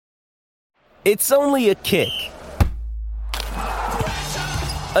It's only a kick,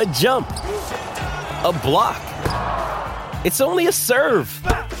 a jump, a block. It's only a serve.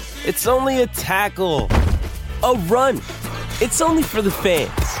 It's only a tackle, a run. It's only for the fans.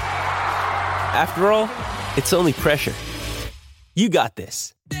 After all, it's only pressure. You got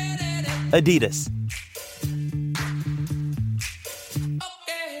this. Adidas.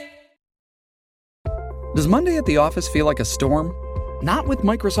 Does Monday at the office feel like a storm? Not with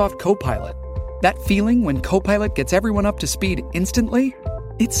Microsoft Copilot. That feeling when Copilot gets everyone up to speed instantly?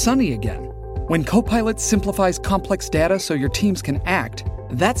 It's sunny again. When Copilot simplifies complex data so your teams can act,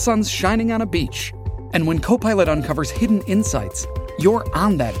 that sun's shining on a beach. And when Copilot uncovers hidden insights, you're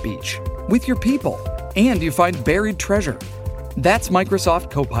on that beach with your people, and you find buried treasure. That's Microsoft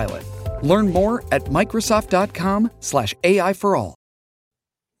Copilot. Learn more at Microsoft.com/AI for all.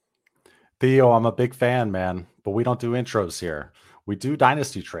 Theo, I'm a big fan, man, but we don't do intros here. We do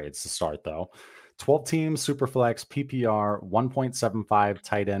dynasty trades to start, though. 12 team Superflex PPR 1.75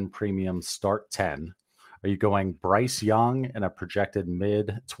 tight end premium start 10. Are you going Bryce Young in a projected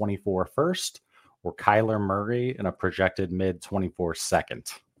mid 24 first or Kyler Murray in a projected mid 24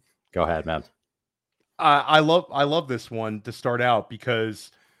 second? Go ahead, man. I love this one to start out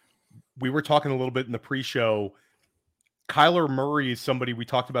because we were talking a little bit in the pre-show. Kyler Murray is somebody we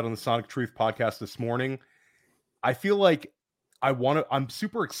talked about on the Sonic Truth podcast this morning. I feel like I'm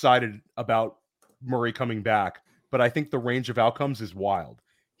super excited about Murray coming back, but I think the range of outcomes is wild.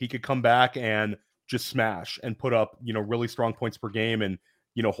 He could come back and just smash and put up, really strong points per game and,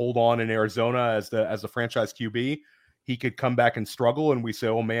 hold on in Arizona as the franchise QB. He could come back and struggle and we say,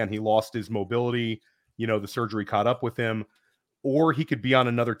 oh man, he lost his mobility. The surgery caught up with him, or he could be on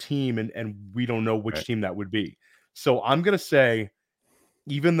another team and we don't know which team that would be. So I'm going to say,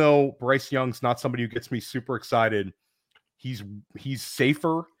 even though Bryce Young's not somebody who gets me super excited, he's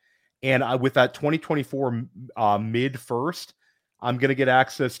safer. And with that 2024 mid first, I'm going to get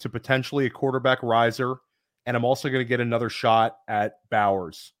access to potentially a quarterback riser. And I'm also going to get another shot at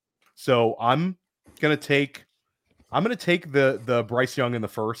Bowers. So I'm going to take the Bryce Young in the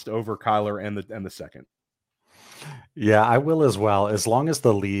first over Kyler and the second. Yeah, I will as well. As long as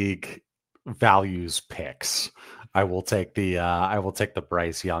the league values picks, I will take the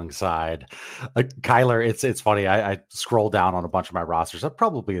Bryce Young side. Kyler, it's funny. I scroll down on a bunch of my rosters. I'm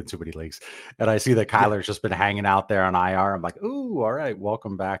probably in too many leagues, and I see that Kyler's just been hanging out there on IR. I'm like, ooh, all right,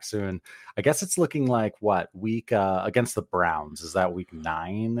 welcome back soon. I guess it's looking like week against the Browns. Is that week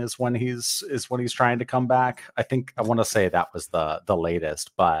 9 is when he's trying to come back? I want to say that was the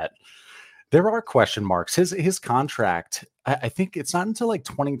latest, but there are question marks. His contract, I think it's not until like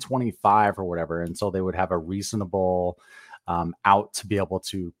 2025 or whatever, until they would have a reasonable out to be able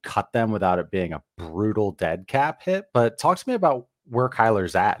to cut them without it being a brutal dead cap hit. But talk to me about where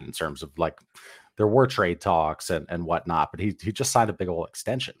Kyler's at in terms of there were trade talks and whatnot, but he just signed a big old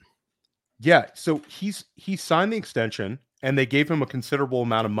extension. Yeah, so he signed the extension and they gave him a considerable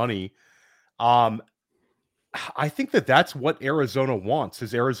amount of money. I think that's what Arizona wants.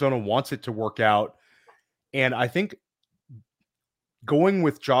 Is Arizona wants it to work out. And I think going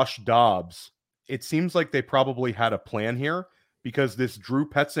with Josh Dobbs, it seems like they probably had a plan here because this Drew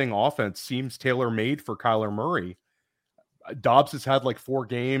Petzing offense seems tailor-made for Kyler Murray. Dobbs has had 4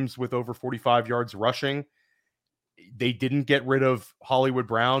 games with over 45 yards rushing. They didn't get rid of Hollywood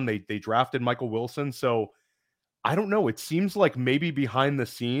Brown. They drafted Michael Wilson. So I don't know. It seems like maybe behind the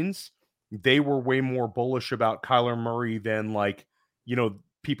scenes, they were way more bullish about Kyler Murray than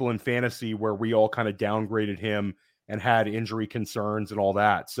people in fantasy where we all kind of downgraded him and had injury concerns and all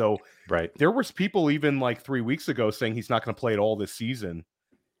that. So there was people even 3 weeks ago saying he's not going to play at all this season.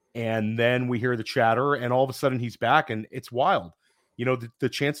 And then we hear the chatter and all of a sudden he's back and it's wild. The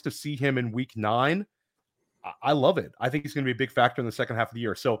chance to see him in week 9, I love it. I think he's going to be a big factor in the second half of the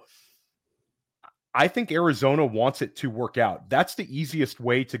year. So I think Arizona wants it to work out. That's the easiest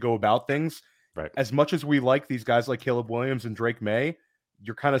way to go about things. Right. As much as we like these guys like Caleb Williams and Drake May,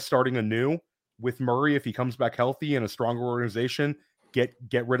 you're kind of starting anew with Murray. If he comes back healthy in a stronger organization, get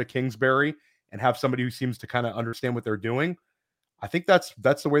rid of Kingsbury and have somebody who seems to kind of understand what they're doing. I think that's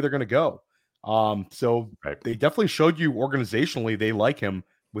the way they're going to go. They definitely showed you organizationally they like him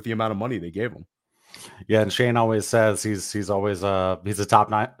with the amount of money they gave him. Yeah, and Shane always says he's always he's a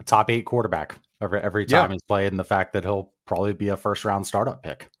top 8 quarterback every time he's played, and the fact that he'll probably be a first round startup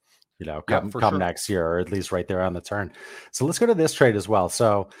pick, come next year, or at least right there on the turn. So let's go to this trade as well.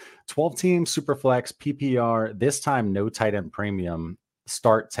 So 12 team Superflex PPR, this time no tight end premium,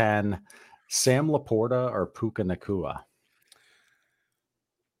 start 10, Sam Laporta or Puka Nacua.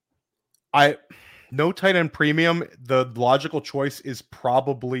 No tight end premium. The logical choice is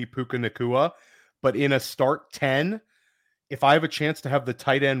probably Puka Nacua, but in a start 10, if I have a chance to have the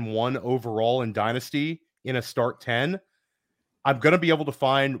tight end 1 overall in Dynasty in a start 10, I'm going to be able to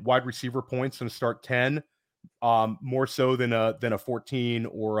find wide receiver points in a start 10, more so than a 14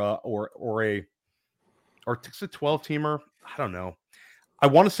 or a 12 teamer. I don't know. I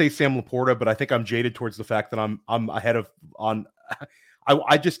want to say Sam Laporta, but I think I'm jaded towards the fact that I'm ahead of on.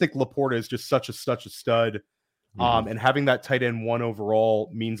 I just think Laporta is just such a stud, and having that tight end 1 overall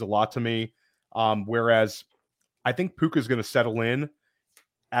means a lot to me. Whereas I think Puka is going to settle in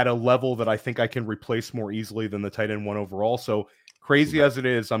at a level that I think I can replace more easily than the tight end 1 overall. So crazy as it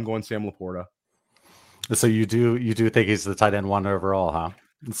is, I'm going Sam Laporta. So you do think he's the tight end 1 overall, huh?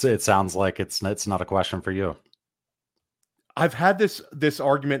 It sounds like it's not a question for you. I've had this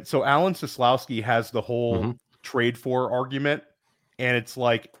argument. So Alan Seslowsky has the whole trade for argument, and it's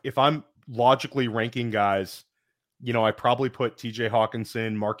like, if I'm logically ranking guys, I probably put TJ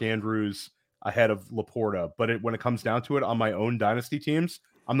Hawkinson, Mark Andrews ahead of Laporta. But when it comes down to it, on my own dynasty teams,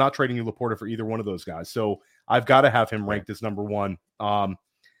 I'm not trading you Laporta for either one of those guys. So I've got to have him ranked as number 1.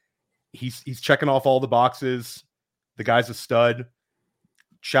 He's checking off all the boxes. The guy's a stud.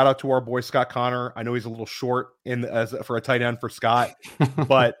 Shout out to our boy Scott Connor. I know he's a little short for a tight end for Scott,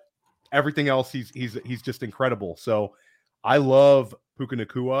 but everything else he's just incredible. So I love Puka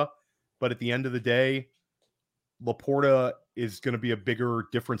Nacua, but at the end of the day, Laporta is going to be a bigger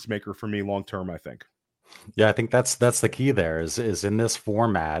difference maker for me long term, I think. Yeah, I think that's the key there is in this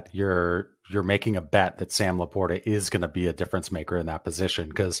format, you're making a bet that Sam Laporta is going to be a difference maker in that position,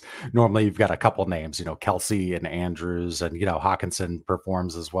 because normally you've got a couple names, Kelsey and Andrews, and Hawkinson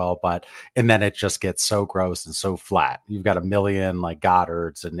performs as well, and then it just gets so gross and so flat. You've got a million like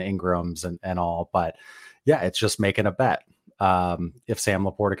Goddards and Ingrams and all, but yeah, it's just making a bet. If Sam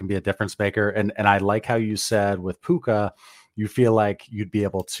Laporta can be a difference maker, and I like how you said with Puka, you feel like you'd be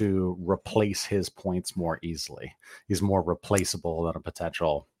able to replace his points more easily. He's more replaceable than a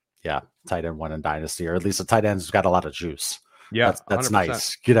potential, tight end 1 in Dynasty, or at least a tight end who's got a lot of juice. Yeah, that's 100%.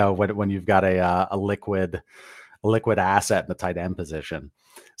 nice. When you've got a liquid asset in the tight end position.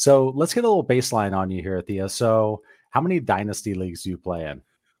 So let's get a little baseline on you here, Thea. So how many Dynasty leagues do you play in?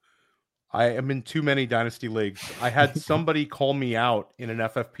 I am in too many Dynasty leagues. I had somebody call me out in an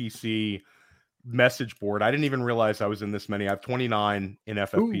FFPC message board. I didn't even realize I was in this many. I have 29 in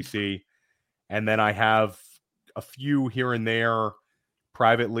FFPC. Ooh. And then I have a few here and there,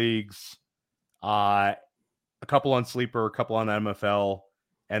 private leagues, a couple on Sleeper, a couple on MFL,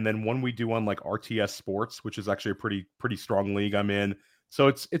 and then one we do on like RTS Sports, which is actually a pretty strong league I'm in. So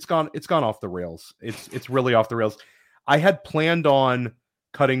it's gone off the rails. It's really off the rails. I had planned on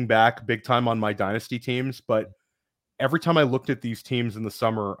cutting back big time on my Dynasty teams, but every time I looked at these teams in the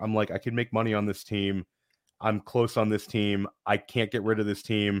summer, I'm like, I can make money on this team. I'm close on this team. I can't get rid of this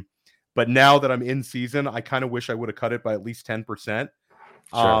team. But now that I'm in season, I kind of wish I would have cut it by at least 10%.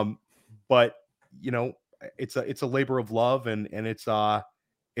 Sure. But it's a labor of love, and it's a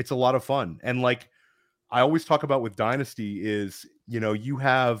lot of fun. And like I always talk about with Dynasty is, you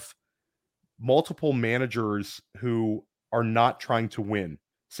have multiple managers who are not trying to win.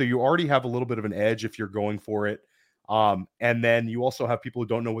 So you already have a little bit of an edge if you're going for it. And then you also have people who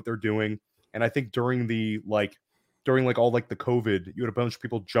don't know what they're doing. And I think during the COVID, you had a bunch of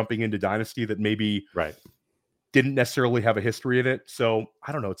people jumping into Dynasty that maybe didn't necessarily have a history in it. So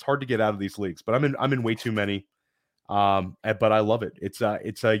I don't know. It's hard to get out of these leagues, but I'm in way too many. But I love it.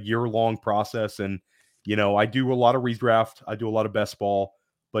 It's a year-long process, and I do a lot of redraft. I do a lot of best ball,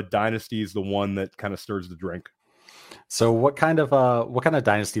 but Dynasty is the one that kind of stirs the drink. So what kind of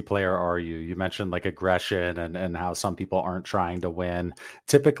Dynasty player are you? You mentioned like aggression and how some people aren't trying to win.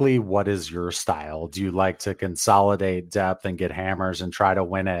 Typically, what is your style? Do you like to consolidate depth and get hammers and try to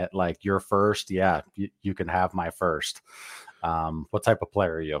win it? Like your first? Yeah, you can have my first. What type of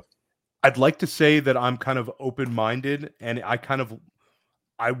player are you? I'd like to say that I'm kind of open-minded, and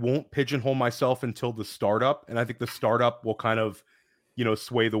I won't pigeonhole myself until the startup. And I think the startup will kind of,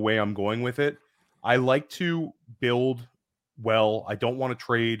 sway the way I'm going with it. I like to build well. I don't want to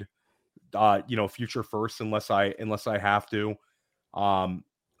trade, future first unless I have to.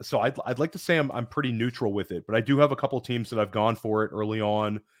 So I'd like to say I'm pretty neutral with it, but I do have a couple teams that I've gone for it early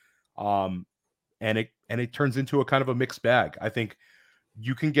on. And it turns into a kind of a mixed bag. I think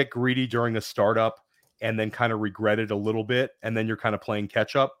you can get greedy during a startup and then kind of regret it a little bit, and then you're kind of playing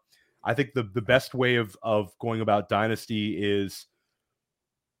catch up. I think the best way of going about Dynasty is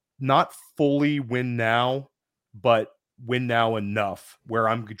not fully win now, but win now enough where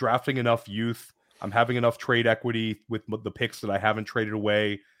I'm drafting enough youth. I'm having enough trade equity with the picks that I haven't traded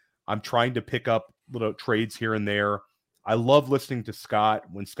away. I'm trying to pick up little trades here and there. I love listening to Scott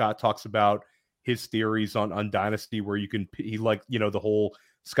when Scott talks about his theories on Dynasty, where he the whole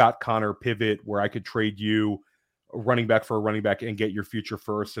Scott Connor pivot, where I could trade you a running back for a running back and get your future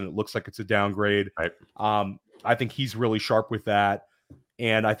first, and it looks like it's a downgrade. Right. I think he's really sharp with that,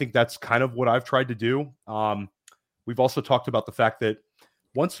 and I think that's kind of what I've tried to do. We've also talked about the fact that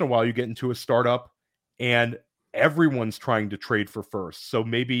once in a while you get into a startup and everyone's trying to trade for first. So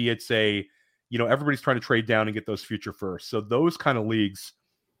maybe it's everybody's trying to trade down and get those future first. So those kind of leagues,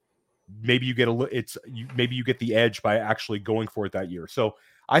 maybe you get maybe you get the edge by actually going for it that year. So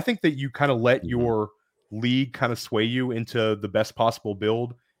I think that you kind of let your league kind of sway you into the best possible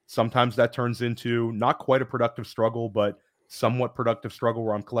build. Sometimes that turns into not quite a productive struggle, but somewhat productive struggle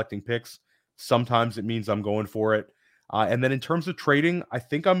where I'm collecting picks. Sometimes it means I'm going for it. And then in terms of trading, I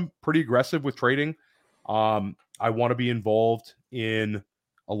think I'm pretty aggressive with trading. I want to be involved in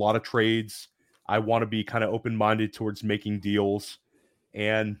a lot of trades. I want to be kind of open-minded towards making deals.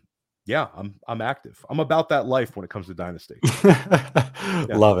 And yeah, I'm active. I'm about that life when it comes to Dynasty.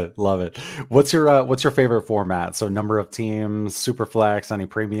 Love it. What's your favorite format? So number of teams, super flex, any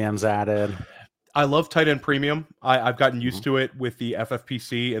premiums added? I love tight end premium. I've gotten used to it with the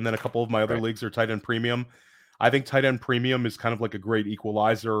FFPC, and then a couple of my other leagues are tight end premium. I think tight end premium is kind of like a great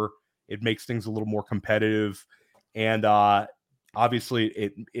equalizer. It makes things a little more competitive, and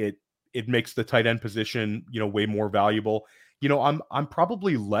obviously it makes the tight end position way more valuable. I'm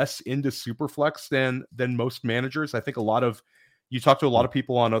probably less into Superflex than most managers. I think you talk to a lot of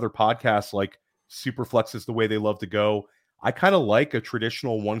people on other podcasts, like Superflex is the way they love to go. I kind of like a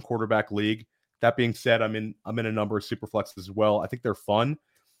traditional one quarterback league. That being said, I'm in a number of Superflexes as well. I think they're fun.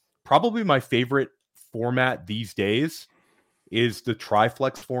 Probably my favorite format these days is the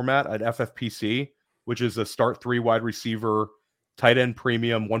Triflex format at FFPC, which is a start 3 wide receiver, tight end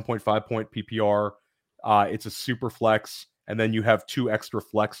premium, 1.5 point PPR. It's a super flex, and then you have 2 extra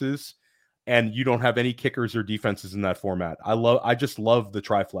flexes, and you don't have any kickers or defenses in that format. I just love the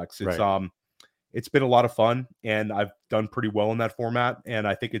Triflex. It's been a lot of fun, and I've done pretty well in that format, and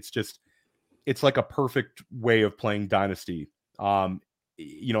I think it's like a perfect way of playing Dynasty. I'm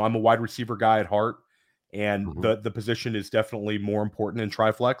a wide receiver guy at heart, and the position is definitely more important in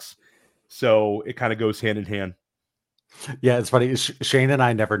Triflex. So it kind of goes hand in hand. Yeah, it's funny. Shane and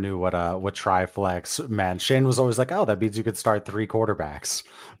I never knew what Triflex meant. Shane was always like, "Oh, that means you could start 3 quarterbacks."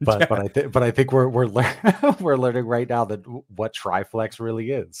 But I think we're we're learning right now that what Triflex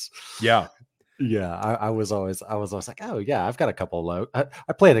really is. Yeah. Yeah, I was always like, oh yeah, I've got a couple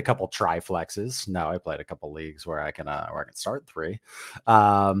I played a couple Triflexes. No, I played a couple leagues where I can start 3.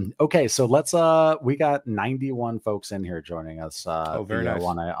 Okay, so let's we got 91 folks in here joining us. Very nice.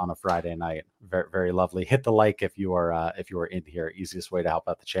 On a Friday night. Very, very lovely. Hit the like if you are in here. Easiest way to help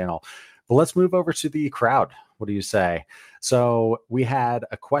out the channel. But let's move over to the crowd. What do you say? So we had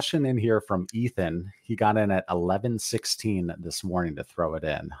a question in here from Ethan. He got in at 11:16 this morning to throw it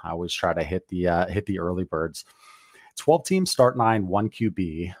in. I always try to hit the early birds. 12 teams start 9, 1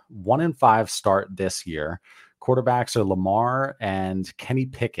 QB, 1 and 5 start this year. Quarterbacks are Lamar and Kenny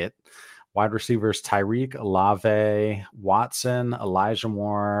Pickett. Wide receivers Tyreek, Olave, Watson, Elijah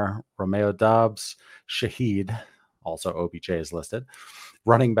Moore, Romeo Doubs, Shaheed. Also OBJ is listed.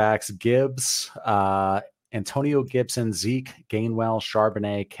 Running backs Gibbs, Antonio Gibson, Zeke, Gainwell,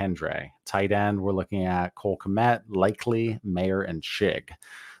 Charbonnet, Kendre. Tight end, we're looking at Cole Kmet, Likely, Mayer, and Chig.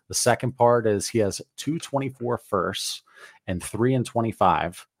 The second part is he has 224 firsts and 3 and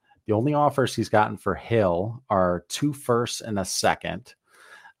 25. The only offers he's gotten for Hill are 2 firsts and a second,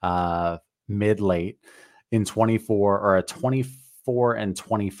 mid-late in 24, or a 24 and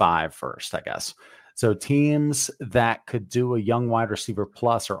 25 first, I guess. So teams that could do a young wide receiver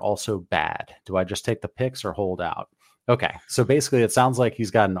plus are also bad. Do I just take the picks or hold out? Okay, so basically it sounds like he's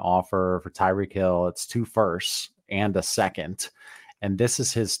got an offer for Tyreek Hill. It's 2 firsts and a second, and this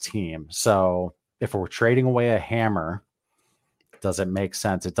is his team. So if we're trading away a hammer, does it make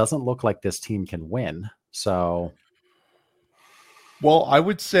sense? It doesn't look like this team can win. So, well, I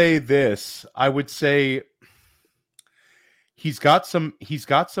would say this. I would say he's got some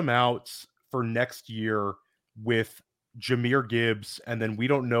outs for next year with Jahmyr Gibbs, and then we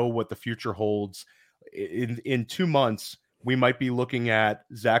don't know what the future holds. In 2 months, we might be looking at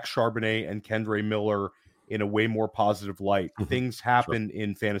Zach Charbonnet and Kendre Miller in a way more positive light. Things happen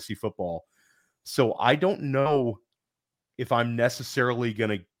in fantasy football. So I don't know if I'm necessarily going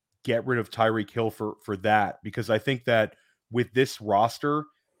to get rid of Tyreek Hill for that, because I think that with this roster,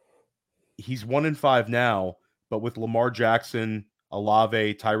 he's 1 and 5 now, but with Lamar Jackson,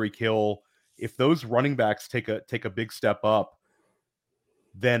 Olave, Tyreek Hill, if those running backs take a big step up,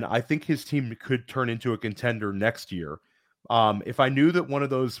 then I think his team could turn into a contender next year. If I knew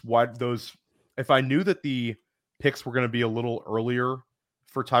that if I knew that the picks were going to be a little earlier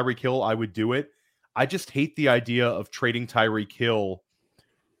for Tyreek Hill, I would do it. I just hate the idea of trading Tyreek Hill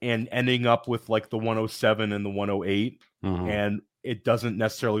and ending up with like the 107 and the 108, and it doesn't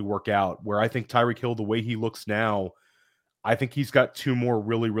necessarily work out. Where I think Tyreek Hill, the way he looks now, I think he's got 2 more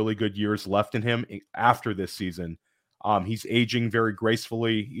really, really good years left in him after this season. He's aging very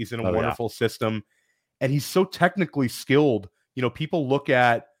gracefully. He's in a wonderful system, and he's so technically skilled. People look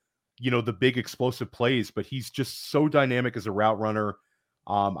at, the big explosive plays, but he's just so dynamic as a route runner.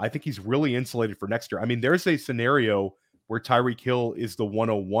 I think he's really insulated for next year. I mean, there's a scenario where Tyreek Hill is the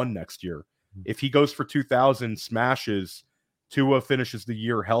 101 next year. If he goes for 2,000 smashes, Tua finishes the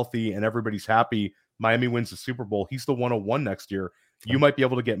year healthy and everybody's happy, Miami wins the Super Bowl, he's the 101 next year. You might be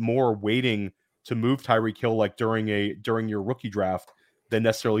able to get more waiting to move Tyreek Hill like during your rookie draft than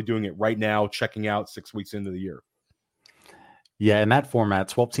necessarily doing it right now, checking out 6 weeks into the year. Yeah, in that format,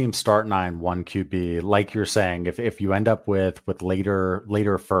 12 teams start 9, 1 QB. Like you're saying, if you end up with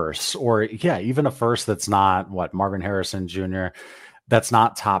later firsts, or even a first that's not Marvin Harrison Jr., that's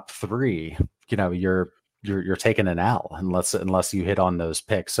not top 3, you're taking an L unless you hit on those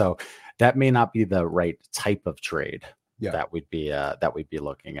picks. So that may not be the right type of trade that we'd be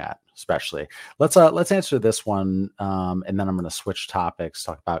looking at. Especially, let's answer this one, and then I'm going to switch topics,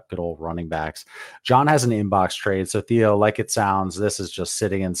 talk about good old running backs. John has an inbox trade, so Theo, like it sounds, this is just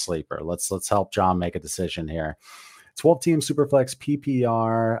sitting in sleeper. Let's help John make a decision here. 12-team Superflex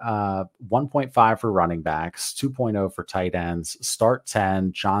PPR, 1.5 for running backs, 2.0 for tight ends. Start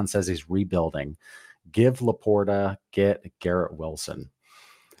 10. John says he's rebuilding. Give Laporta, get Garrett Wilson.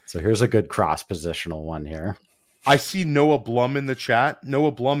 So here's a good cross positional one here. I see Noah Blum in the chat.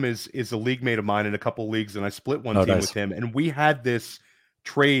 Noah Blum is a league mate of mine in a couple of leagues, and I split one team with him. And we had this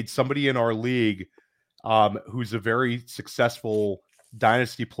trade. Somebody in our league, who's a very successful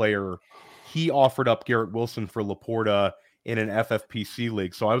Dynasty player, he offered up Garrett Wilson for Laporta in an FFPC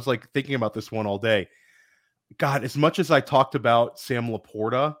league. So I was like thinking about this one all day. God, as much as I talked about Sam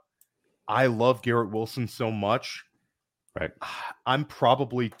Laporta, I love Garrett Wilson so much. Right. I'm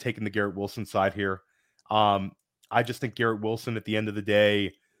probably taking the Garrett Wilson side here. I just think Garrett Wilson at the end of the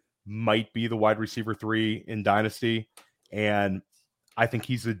day might be the wide receiver 3 in Dynasty. And I think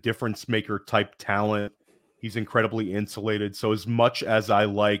he's a difference maker type talent. He's incredibly insulated. So as much as I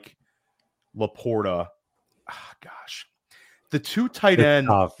like Laporta, the 2 tight end,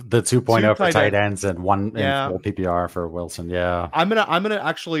 the 2.0 for tight ends and 1 full PPR for Wilson. Yeah. I'm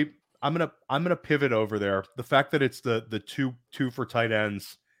gonna pivot over there. The fact that it's the two for tight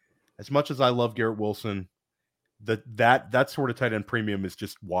ends, as much as I love Garrett Wilson, that sort of tight end premium is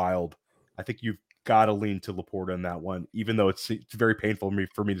just wild. I think you've got to lean to Laporta in that one, even though it's very painful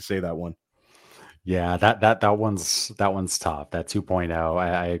for me to say that one. Yeah, that one's tough. That 2.0,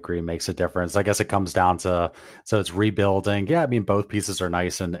 I agree, makes a difference. I guess it comes down to, so it's rebuilding. Yeah, I mean, both pieces are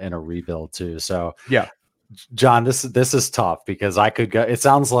nice in a rebuild too. So yeah. John, this is tough because I could go. It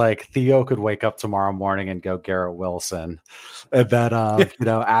sounds like Theo could wake up tomorrow morning and go Garrett Wilson, and then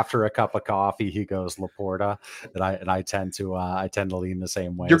after a cup of coffee he goes Laporta, and I tend to lean the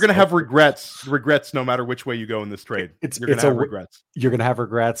same way. You're gonna have regrets no matter which way you go in this trade. You're gonna have regrets. You're gonna have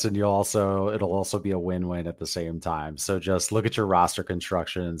regrets, and it'll also be a win-win at the same time. So just look at your roster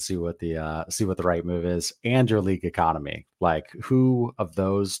construction and see what the right move is, and your league economy. Like, who of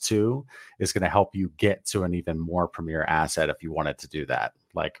those two is going to help you get to an even more premier asset if you wanted to do that?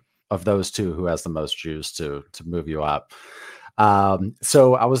 Like, of those two, who has the most juice to move you up?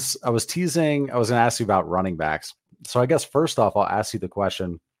 So I was teasing. I was going to ask you about running backs. So I guess first off, I'll ask you the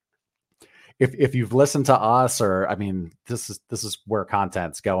question: if you've listened to us, or I mean, this is where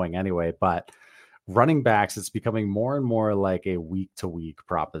content's going anyway. But running backs, it's becoming more and more like a week to week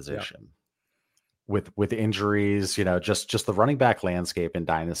proposition. Yeah. With injuries, just the running back landscape in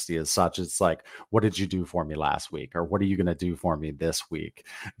Dynasty is such. It's like, what did you do for me last week? Or what are you going to do for me this week?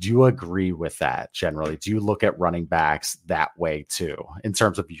 Do you agree with that generally? Do you look at running backs that way too? In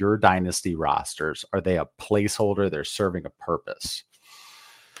terms of your Dynasty rosters, are they a placeholder? They're serving a purpose?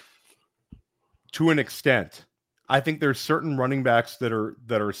 To an extent. I think there's certain running backs that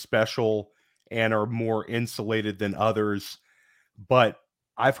are special and are more insulated than others. But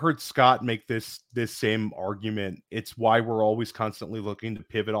I've heard Scott make this same argument. It's why we're always constantly looking to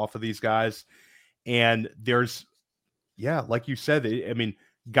pivot off of these guys. And there's, like you said, I mean,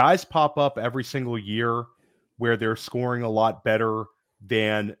 guys pop up every single year where they're scoring a lot better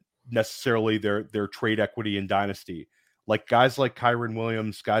than necessarily their trade equity in Dynasty. Like guys like Kyron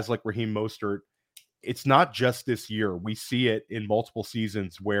Williams, guys like Raheem Mostert, it's not just this year. We see it in multiple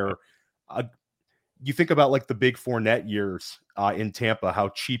seasons where you think about like the big Fournette years in Tampa, how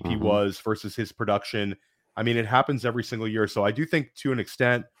cheap he was versus his production. I mean, it happens every single year. So I do think to an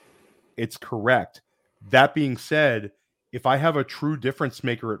extent it's correct. That being said, if I have a true difference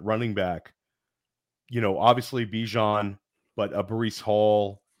maker at running back, obviously Bijan, but a Breece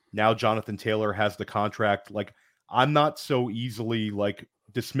Hall, now Jonathan Taylor has the contract. Like, I'm not so easily like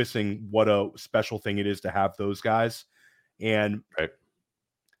dismissing what a special thing it is to have those guys. And,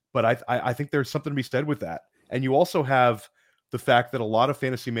 but I think there's something to be said with that. And you also have the fact that a lot of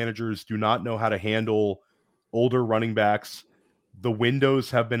fantasy managers do not know how to handle older running backs. The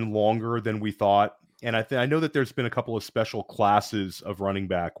windows have been longer than we thought. And I know that there's been a couple of special classes of running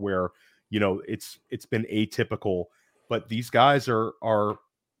back where, it's been atypical, but these guys are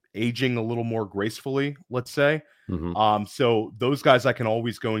aging a little more gracefully, let's say. So those guys I can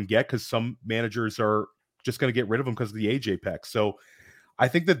always go and get because some managers are just going to get rid of them because of the age apex. So I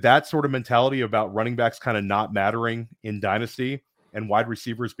think that sort of mentality about running backs kind of not mattering in Dynasty and wide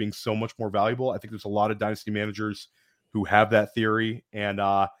receivers being so much more valuable. I think there's a lot of Dynasty managers who have that theory. And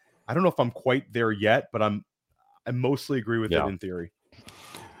I don't know if I'm quite there yet, but I mostly agree with it in theory.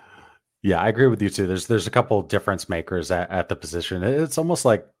 Yeah, I agree with you too. There's a couple difference makers at the position. It's almost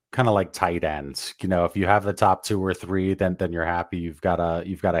like kind of like tight ends. If you have the top 2 or 3, then you're happy. You've got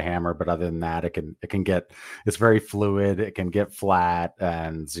a hammer. But other than that, it's very fluid. It can get flat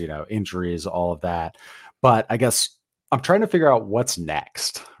and injuries, all of that. But I guess I'm trying to figure out what's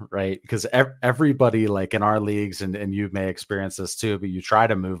next, right? Because everybody like in our leagues, and you may experience this too, but you try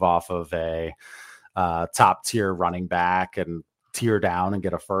to move off of a top tier running back and tier down and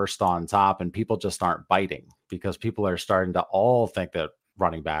get a first on top, and people just aren't biting because people are starting to all think that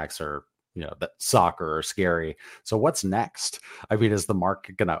running backs are that suck or are scary. So what's next? I mean, is the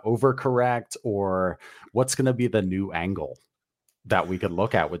market going to overcorrect, or what's going to be the new angle that we could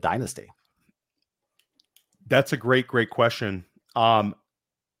look at with Dynasty? That's a great question. I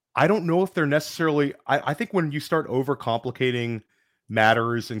don't know if they're necessarily, I think when you start overcomplicating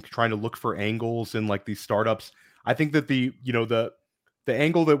matters and trying to look for angles in like these startups, I think that the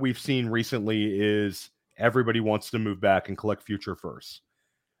angle that we've seen recently is everybody wants to move back and collect future firsts.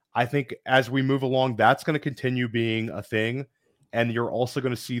 I think as we move along, that's going to continue being a thing. And you're also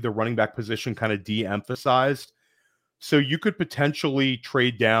going to see the running back position kind of de-emphasized. So you could potentially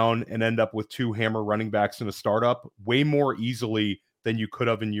trade down and end up with 2 hammer running backs in a startup way more easily than you could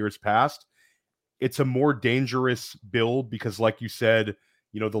have in years past. It's a more dangerous build because, like you said,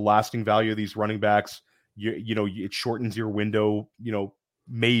 the lasting value of these running backs, it shortens your window,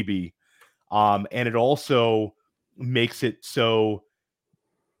 maybe. And it also makes it so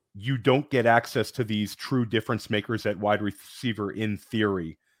you don't get access to these true difference makers at wide receiver in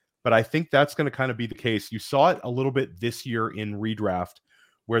theory. But I think that's going to kind of be the case. You saw it a little bit this year in redraft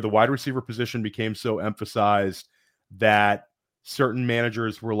where the wide receiver position became so emphasized that certain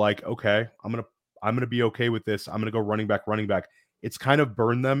managers were like, okay, I'm going to be okay with this. I'm going to go running back. It's kind of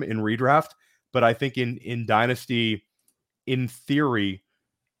burned them in redraft. But I think in Dynasty, in theory,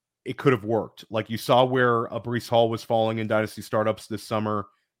 it could have worked. Like you saw where a Breece Hall was falling in Dynasty startups this summer.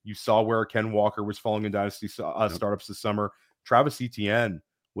 You saw where Ken Walker was falling in Dynasty startups this summer. Travis Etienne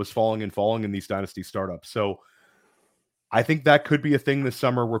was falling in these Dynasty startups. So I think that could be a thing this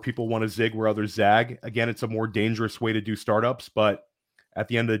summer where people want to zig where others zag. Again, it's a more dangerous way to do startups, but at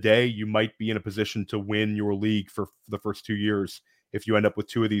the end of the day, you might be in a position to win your league for the first 2 years if you end up with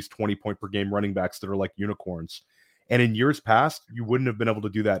 2 of these 20-point per game running backs that are like unicorns. And in years past, you wouldn't have been able to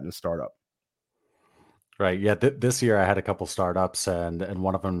do that in a startup. Right. Yeah. This year I had a couple startups, and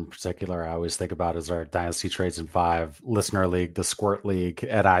one of them in particular I always think about is our Dynasty Trades in 5 listener league, the Squirt League.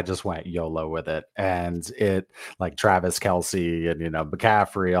 And I just went YOLO with it. And it like Travis Kelce and,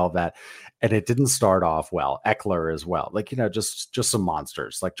 McCaffrey, all that. And it didn't start off well. Eckler as well. Like, just some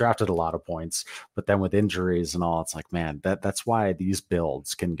monsters, like drafted a lot of points, but then with injuries and all, it's like, man, that's why these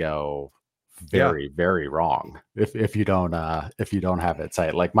builds can go very, very wrong if you don't have it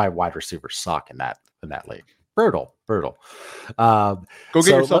tight. Like my wide receivers suck in that league. Brutal. Go get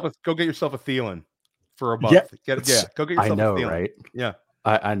yourself a Thielen for a month. Yeah, go get yourself a Thielen. Right? Yeah.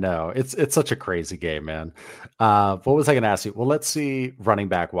 I know. It's such a crazy game, man. What was I going to ask you? Well, let's see running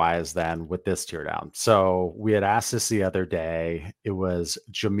back wise then with this tier down. So we had asked this the other day. It was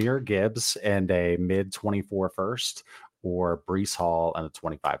Jahmyr Gibbs and a mid 24 first, or Breece Hall and a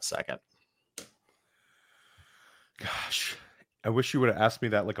 25 second. Gosh, I wish you would have asked me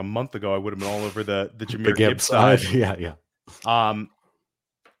that like a month ago. I would have been all over the Jahmyr Gibbs side. Yeah.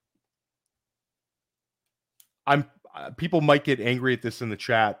 people might get angry at this in the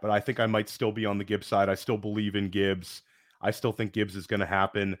chat, but I think I might still be on the Gibbs side. I still believe in Gibbs. I still think Gibbs is going to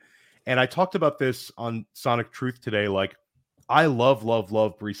happen. And I talked about this on Sonic Truth today. Like, I love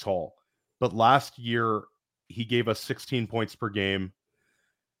Breece Hall. But last year, he gave us 16 points per game.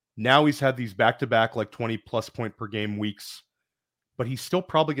 Now he's had these back-to-back, like 20-plus point per game weeks. But he's still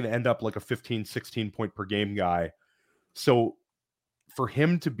probably going to end up like a 15, 16 point per game guy. So for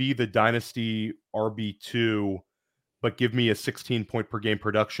him to be the Dynasty RB2, but give me a 16 point per game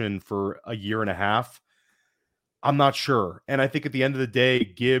production for a year and a half, I'm not sure. And I think at the end of the day,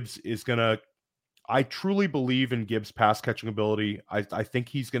 Gibbs is going to, I truly believe in Gibbs' pass catching ability. I think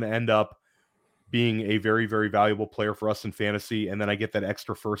he's going to end up being a very, very valuable player for us in fantasy. And then I get that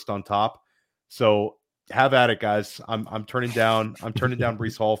extra first on top. So have at it, guys. I'm turning down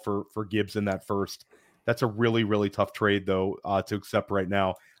Breece Hall for Gibbs in that first. That's a really, really tough trade though, to accept right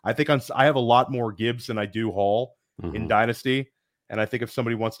now. I think I have a lot more Gibbs than I do Hall in Dynasty. And I think if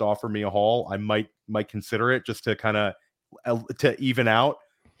somebody wants to offer me a Hall, I might consider it just to kind of to even out.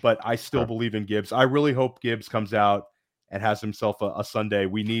 But I still believe in Gibbs. I really hope Gibbs comes out and has himself a Sunday.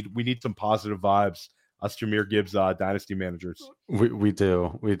 We need some positive vibes, us Jahmyr Gibbs Dynasty managers. We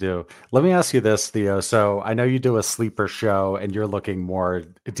do. Let me ask you this, Theo. So I know you do a sleeper show and you're looking more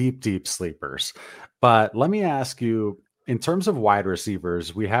deep sleepers. But let me ask you, in terms of wide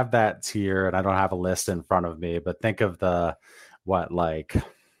receivers, we have that tier, and I don't have a list in front of me, but think of the like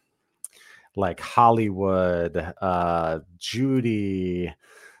Hollywood, Judy,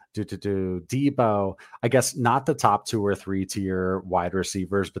 Debo. I guess not the top 2 or 3 tier wide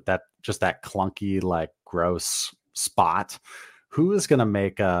receivers, but that clunky, like gross spot. Who's gonna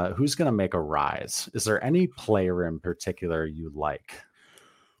make a rise? Is there any player in particular you like?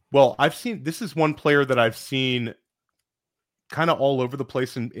 Well, this is one player that I've seen kind of all over the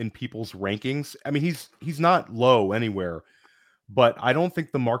place in people's rankings. I mean, he's not low anywhere, but I don't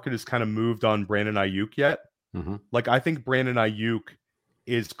think the market has kind of moved on Brandon Ayuk yet. Like, I think Brandon Ayuk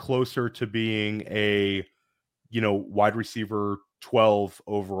is closer to being a, wide receiver 12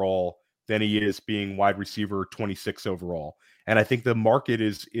 overall than he is being wide receiver 26 overall. And I think the market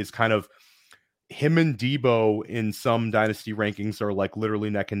is kind of him and Debo in some dynasty rankings are like literally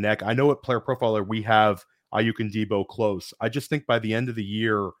neck and neck. I know at Player Profiler we have Ayuk and Debo close. I just think by the end of the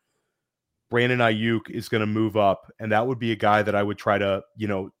year, Brandon Ayuk is going to move up, and that would be a guy that I would try to,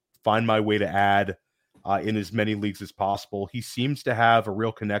 find my way to add in as many leagues as possible. He seems to have a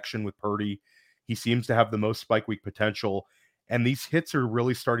real connection with Purdy. He seems to have the most spike week potential, and these hits are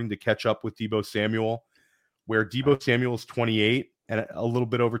really starting to catch up with Deebo Samuel, where Deebo Samuel is 28 and a little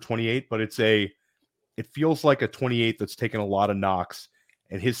bit over 28, but it feels like a 28 that's taken a lot of knocks,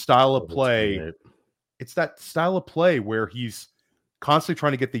 and his style of play, it's that style of play where he's constantly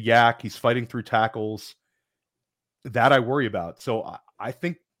trying to get the yak. He's fighting through tackles. That I worry about. So I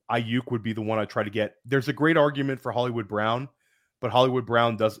think Ayuk would be the one I try to get. There's a great argument for Hollywood Brown, but Hollywood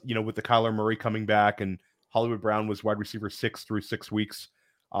Brown does, with the Kyler Murray coming back, and Hollywood Brown was wide receiver 6 through 6 weeks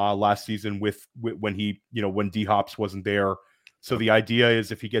last season with when he, when D-Hops wasn't there. So the idea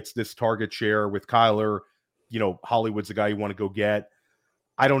is if he gets this target share with Kyler, Hollywood's the guy you want to go get.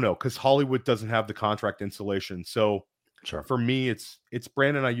 I don't know, because Hollywood doesn't have the contract insulation. So for me, it's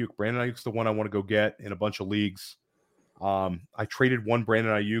Brandon Ayuk. Brandon Ayuk's the one I want to go get in a bunch of leagues. I traded one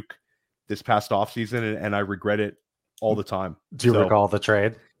Brandon Ayuk this past offseason, and I regret it all the time. Do you recall the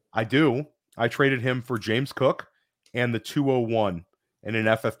trade? I do. I traded him for James Cook and the 201 in an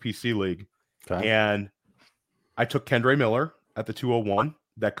FFPC league. Okay. And I took Kendre Miller at the 201.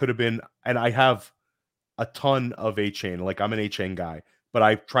 That could have been, and I have a ton of A-Chain. Like, I'm an A-Chain guy, but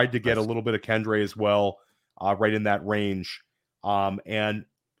I tried to get a little bit of Kendre as well, right in that range. And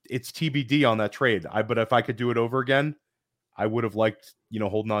it's TBD on that trade. But if I could do it over again, I would have liked,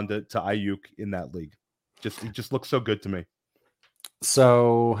 holding on to Ayuk in that league. It just looks so good to me.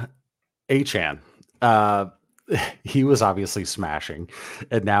 So A-Chan, he was obviously smashing,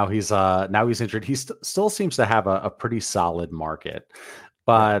 and now he's injured. He still seems to have a pretty solid market.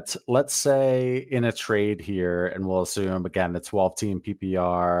 But let's say in a trade here, and we'll assume again the 12-team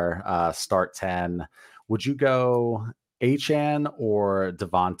PPR, start 10. Would you go A-Chan or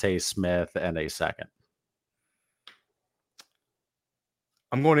Devontae Smith and a second?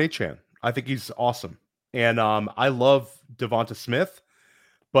 I'm going A-Chan. I think he's awesome. And I love Devonta Smith.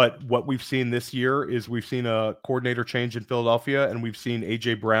 But what we've seen this year is we've seen a coordinator change in Philadelphia, and we've seen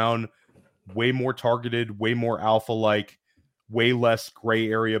A.J. Brown way more targeted, way more alpha-like, way less gray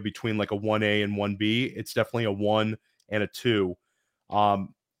area between like a 1A and 1B. It's definitely a 1 and a 2.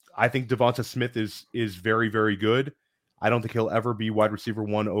 I think Devonta Smith is very, very good. I don't think he'll ever be wide receiver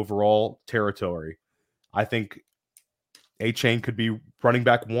 1 overall territory. I think A-Chain could be running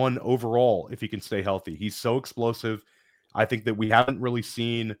back 1 overall if he can stay healthy. He's so explosive. I think that we haven't really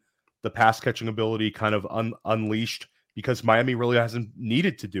seen the pass catching ability kind of unleashed because Miami really hasn't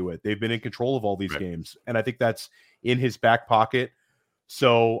needed to do it. They've been in control of all these games. And I think that's in his back pocket.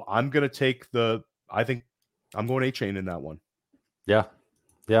 So I'm going to I think I'm going A-Chain in that one. Yeah.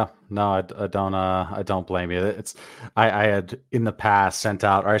 Yeah, no, I don't blame you. I had in the past sent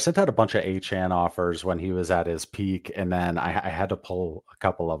out a bunch of HN offers when he was at his peak, and then I had to pull a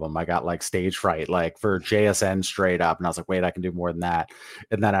couple of them. I got like stage fright, like for JSN straight up, and I was like, wait, I can do more than that.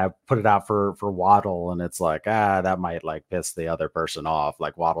 And then I put it out for Waddle, and it's like, that might like piss the other person off.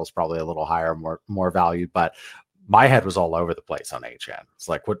 Like Waddle's probably a little higher, more valued, but my head was all over the place on HN. It's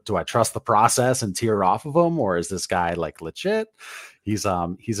like, what do I trust the process and tear off of him, or is this guy like legit? He's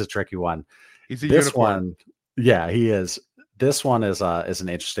a tricky one. He's a this unicorn. One, yeah, he is. This one is an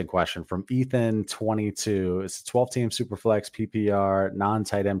interesting question from Ethan 22. It's a 12-team superflex PPR,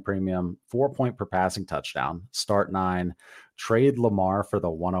 non-tight end premium, 4-point per passing touchdown, start 9, trade Lamar for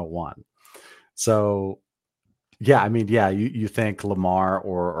the 101. So yeah, I mean, yeah, you think Lamar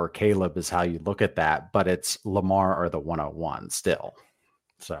or Caleb is how you look at that, but it's Lamar or the 101 still.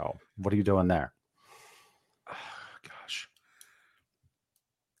 So what are you doing there? Gosh.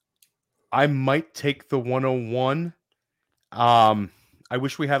 I might take the 101. I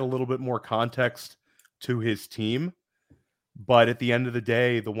wish we had a little bit more context to his team, but at the end of the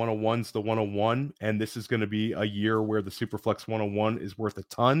day, the 101's the 101, and this is going to be a year where the Superflex 101 is worth a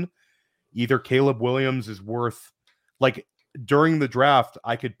ton. Either Caleb Williams is worth, like during the draft,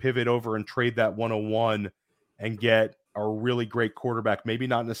 I could pivot over and trade that 101 and get a really great quarterback. Maybe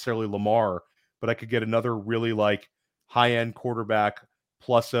not necessarily Lamar, but I could get another really like high-end quarterback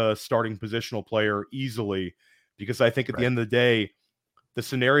plus a starting positional player easily. Because I think at the end of the day, the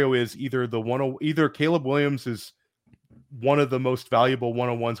scenario is either Caleb Williams is one of the most valuable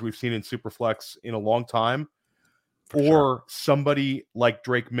 101s we've seen in Superflex in a long time, or somebody like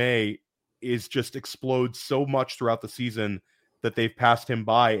Drake May is just explodes so much throughout the season that they've passed him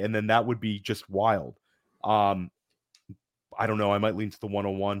by, and then that would be just wild. I don't know. I might lean to the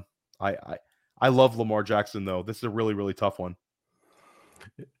 101. I love Lamar Jackson though. This is a really, really tough one.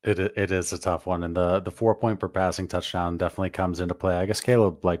 It is a tough one, and the 4-point per passing touchdown definitely comes into play. I guess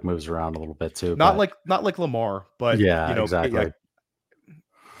Caleb like moves around a little bit too. Not like Lamar, but yeah, exactly.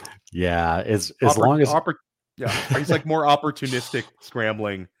 Yeah, as long as he's like more opportunistic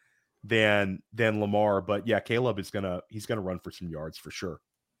scrambling than Lamar, but yeah, Caleb he's gonna run for some yards for sure.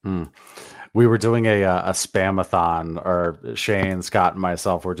 We were doing a spamathon, or Shane, Scott, and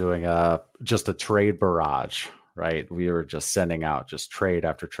myself were doing just a trade barrage. Right, we were just sending out just trade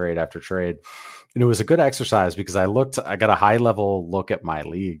after trade after trade, and it was a good exercise because I got a high level look at my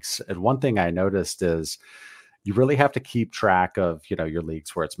leagues, and one thing I noticed is you really have to keep track of, your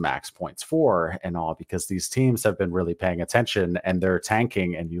leagues where it's max points for and all, because these teams have been really paying attention and they're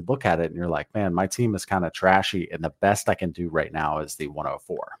tanking, and you look at it and you're like, man, my team is kind of trashy, and the best I can do right now is the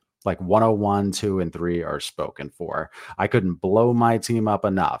 104. Like 101, 2, and 3 are spoken for. I couldn't blow my team up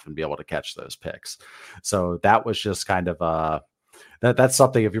enough and be able to catch those picks. So that was just kind of that's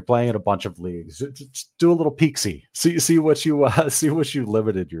something. If you're playing in a bunch of leagues, just do a little peeksy, see what you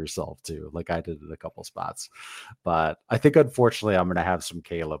limited yourself to, like I did in a couple spots. But I think unfortunately I'm going to have some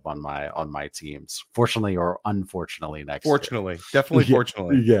Caleb on my teams. Fortunately or unfortunately next Fortunately, year. Definitely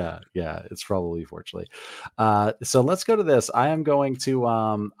fortunately. Yeah, it's probably fortunately. So let's go to this. I'm going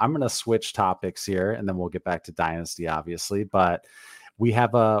to switch topics here, and then we'll get back to Dynasty, obviously. But we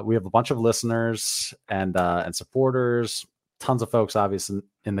have a bunch of listeners and supporters. Tons of folks obviously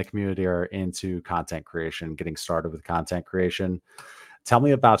in the community are into content creation, getting started with content creation. Tell me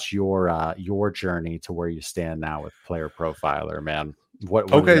about your journey to where you stand now with Player Profiler, man. What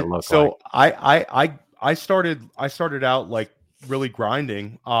does it look so like? I started out like really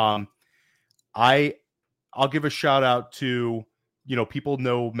grinding. I'll give a shout out to, people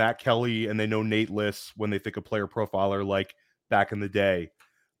know Matt Kelly and they know Nate Liss when they think of Player Profiler, like back in the day.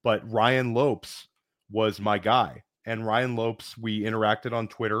 But Ryan Lopes was my guy. And Ryan Lopes, we interacted on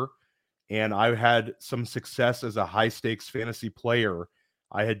Twitter, and I had some success as a high stakes fantasy player.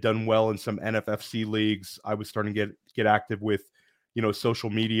 I had done well in some NFFC leagues. I was starting to get active with,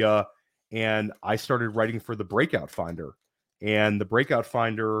 social media, and I started writing for the Breakout Finder. And the Breakout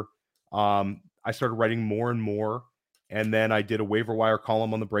Finder, I started writing more and more. And then I did a waiver wire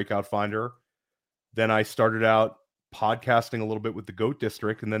column on the Breakout Finder. Then I started out podcasting a little bit with the GOAT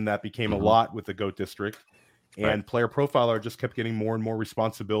District, and then that became a lot with the GOAT District. And Player Profiler just kept getting more and more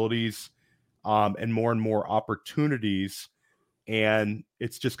responsibilities and more opportunities. And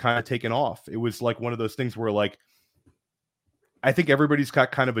it's just kind of taken off. It was like one of those things where like I think everybody's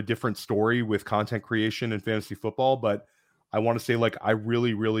got kind of a different story with content creation and fantasy football, but I want to say like I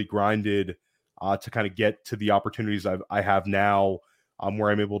really, really grinded to kind of get to the opportunities I have now,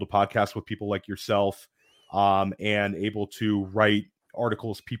 where I'm able to podcast with people like yourself, and able to write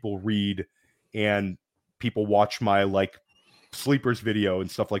articles people read and people watch my like sleepers video and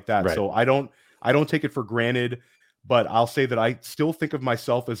stuff like that. Right. So I don't take it for granted, but I'll say that I still think of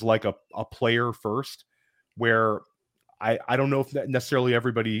myself as like a player first, where I don't know if necessarily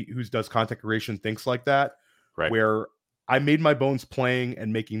everybody who does content creation thinks like that, Right. where I made my bones playing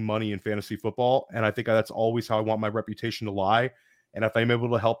and making money in fantasy football. And I think that's always how I want my reputation to lie. And if I'm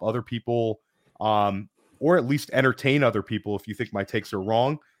able to help other people, or at least entertain other people, if you think my takes are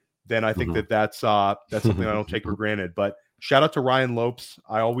wrong, then I think that's something I don't take for granted. But shout out to Ryan Lopes.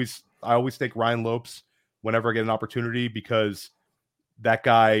 I always thank Ryan Lopes whenever I get an opportunity, because that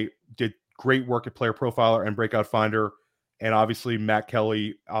guy did great work at Player Profiler and Breakout Finder. And obviously Matt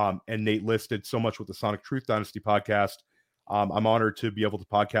Kelly and Nate List did so much with the Sonic Truth Dynasty podcast. I'm honored to be able to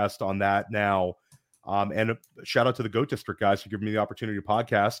podcast on that now. And a shout out to the Goat District guys for giving me the opportunity to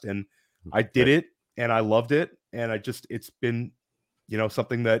podcast. And I did it and I loved it. And it's been,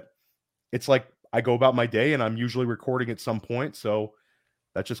 something that it's like I go about my day and I'm usually recording at some point. So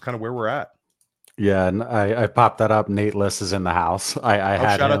that's just kind of where we're at. Yeah, and I popped that up. Nate Liss is in the house. I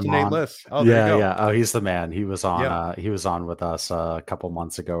had shout him out to Nate on. Liss. Oh, there you go. Yeah. Oh, he's the man. He was on. Yeah. He was on with us a couple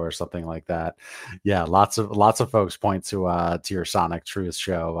months ago or something like that. Yeah, lots of folks point to your Sonic Truth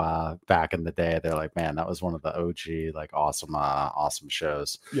show back in the day. They're like, man, that was one of the OG like awesome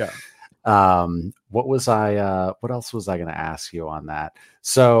shows. Yeah. What else was I going to ask you on that?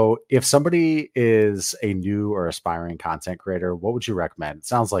 So if somebody is a new or aspiring content creator, what would you recommend? It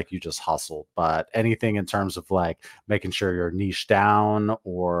sounds like you just hustled, but anything in terms of like making sure you're niche down,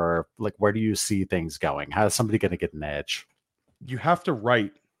 or like, where do you see things going? How is somebody going to get an edge? You have to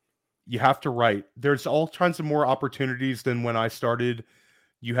write. There's all kinds of more opportunities than when I started.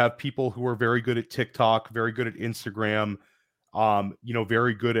 You have people who are very good at TikTok, very good at Instagram,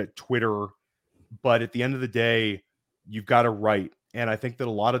 very good at Twitter, but at the end of the day, you've got to write. And I think that a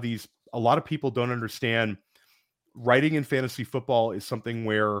lot of people don't understand writing in fantasy football is something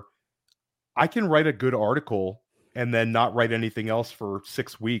where I can write a good article and then not write anything else for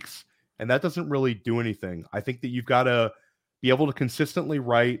 6 weeks. And that doesn't really do anything. I think that you've got to be able to consistently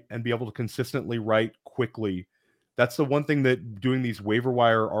write and be able to consistently write quickly. That's the one thing that doing these waiver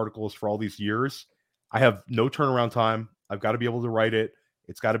wire articles for all these years, I have no turnaround time. I've got to be able to write it.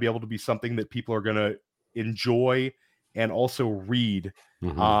 It's got to be able to be something that people are going to enjoy and also read.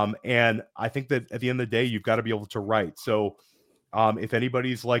 And I think that at the end of the day, you've got to be able to write. So if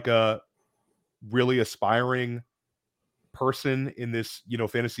anybody's like a really aspiring person in this,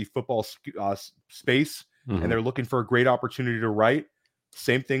 fantasy football space, and they're looking for a great opportunity to write,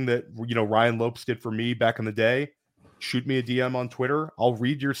 same thing that, Ryan Lopes did for me back in the day, shoot me a DM on Twitter. I'll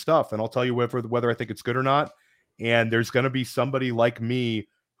read your stuff and I'll tell you whether I think it's good or not. And there's going to be somebody like me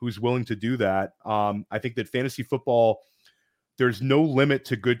who's willing to do that. I think that fantasy football, there's no limit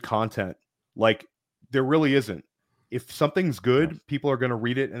to good content. Like, there really isn't. If something's good, people are going to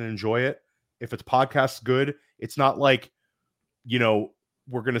read it and enjoy it. If it's podcast good, it's not like,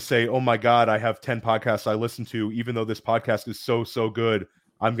 we're going to say, oh my God, I have 10 podcasts I listen to. Even though this podcast is so good,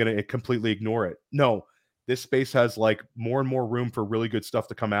 I'm going to completely ignore it. No, this space has like more and more room for really good stuff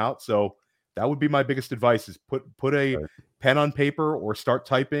to come out. So that would be my biggest advice, is put a pen on paper or start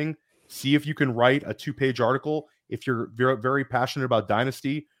typing. See if you can write a 2-page article. If you're very, very passionate about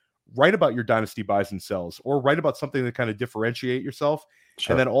Dynasty, write about your Dynasty buys and sells, or write about something that kind of differentiate yourself.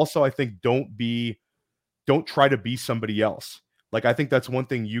 Sure. And then also, I think don't try to be somebody else. Like, I think that's one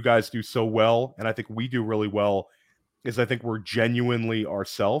thing you guys do so well, and I think we do really well, is I think we're genuinely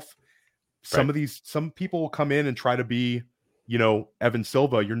ourselves. Some people will come in and try to be, Evan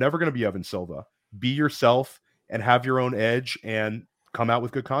Silva. You're never going to be Evan Silva. Be yourself and have your own edge and come out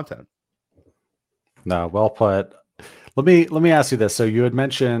with good content. No, well put. Let me ask you this. So you had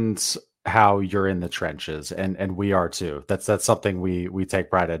mentioned how you're in the trenches, and we are too. That's something we take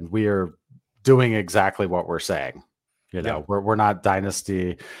pride in. We are doing exactly what we're saying. We're not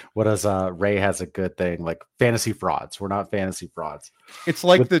Dynasty. What does Ray has a good thing, like fantasy frauds. We're not fantasy frauds. It's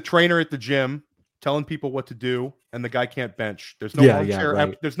like the trainer at the gym telling people what to do, and the guy can't bench. There's no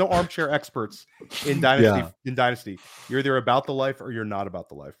armchair. There's no armchair experts in Dynasty. In Dynasty, you're either about the life or you're not about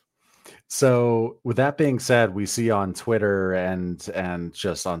the life. So with that being said, we see on Twitter and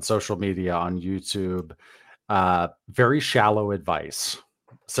just on social media, on YouTube, very shallow advice.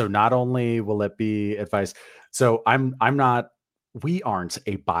 So not only will it be advice. So I'm not we aren't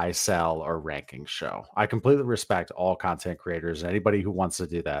a buy, sell, or ranking show. I completely respect all content creators and anybody who wants to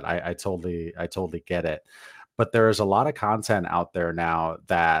do that. I totally get it. But there is a lot of content out there now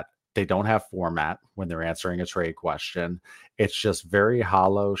that they don't have format when they're answering a trade question. It's just very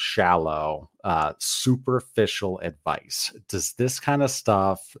hollow, shallow, superficial advice. Does this kind of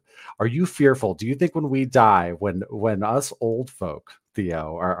stuff, are you fearful? Do you think when we die, when us old folk,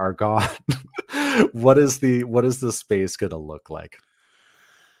 Theo, are gone, what is the space going to look like?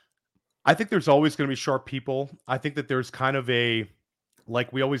 I think there's always going to be sharp people. I think that there's kind of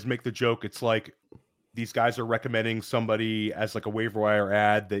like we always make the joke. It's like these guys are recommending somebody as like a waiver wire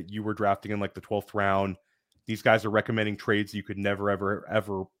ad that you were drafting in like the 12th round. These guys are recommending trades you could never,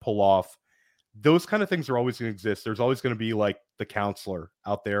 ever pull off. Those kind of things are always going to exist. There's always going to be like the counselor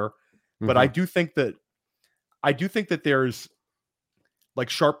out there. But I do think that there's like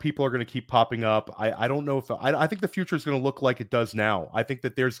sharp people are going to keep popping up. I don't know if I think the future is going to look like it does now. I think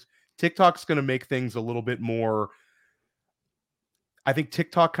that TikTok's going to make things a little bit more. I think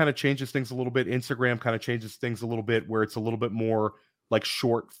TikTok kind of changes things a little bit. Instagram kind of changes things a little bit, where it's a little bit more like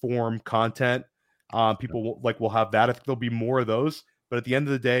short form content. People will have that. I think there'll be more of those. But at the end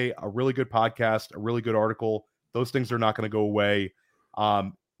of the day, a really good podcast, a really good article, those things are not going to go away,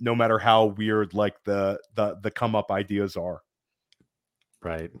 no matter how weird like the come up ideas are.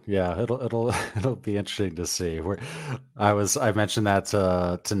 Right. Yeah. It'll be interesting to see. I mentioned that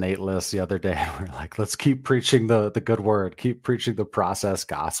to Nate List the other day. We're like, let's keep preaching the good word, keep preaching the process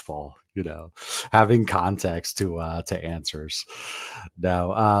gospel, having context to answers.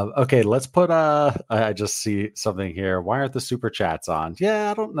 No. Okay. Let's put, I just see something here. Why aren't the super chats on?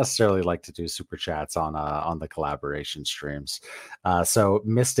 Yeah. I don't necessarily like to do super chats on the collaboration streams. So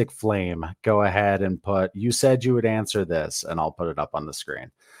Mystic Flame, go ahead and you said you would answer this, and I'll put it up on the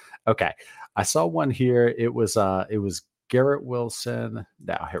screen. Okay. I saw one here. It was Garrett Wilson.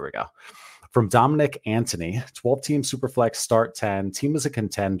 Now, here we go. From Dominic Anthony, 12-team Superflex start 10. Team is a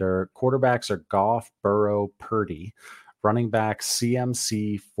contender. Quarterbacks are Goff, Burrow, Purdy. Running back,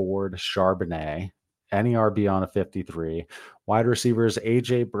 CMC, Ford, Charbonnet. Any RB on a 53. Wide receivers,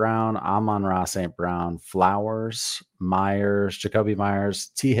 A.J. Brown, Amon-Ra St. Brown, Flowers, Myers, Jacoby Myers,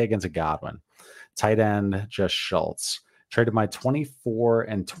 T. Higgins, and Godwin. Tight end, just Schultz. Traded my 24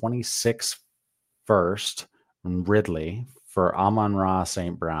 and 26 first, Ridley, for Amon-Ra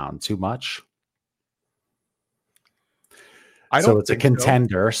St. Brown. Too much? So it's a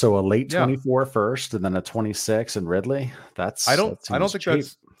contender. So a late 24 first and then a 26 and Ridley. I don't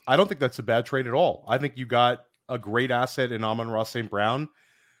think that's a bad trade at all. I think you got a great asset in Amon-Ra St. Brown.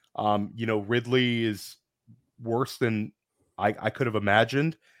 Ridley is worse than I could have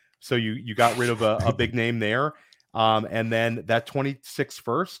imagined. So you got rid of a big name there. And then that 26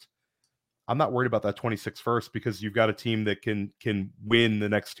 first, I'm not worried about that 26 first, because you've got a team that can win the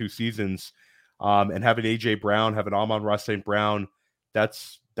next two seasons. And having A.J. Brown, having Amon-Ra St. Brown,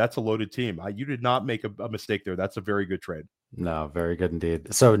 that's a loaded team. You did not make a mistake there. That's a very good trade. No, very good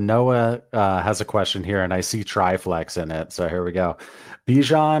indeed. So Noah has a question here, and I see Triflex in it. So here we go.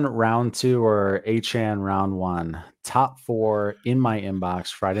 Bijan round 2 or Achane round 1? Top 4 in my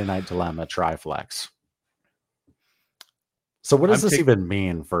inbox. Friday Night Dilemma Triflex. So what does this even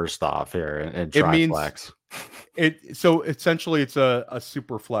mean, first off, here in Triflex? So essentially it's a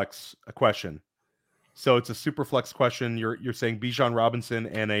super flex question. So it's a super flex question. You're saying Bijan Robinson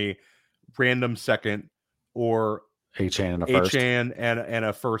and a random second, or Achane and a first. Achane and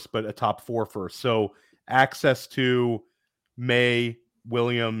a first, but a top 4 first. So access to May,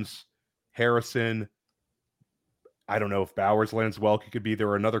 Williams, Harrison. I don't know if Bowers lands well. He could be there,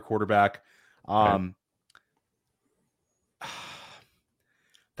 or another quarterback. Right.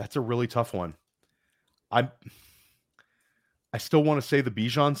 That's a really tough one. I still want to say the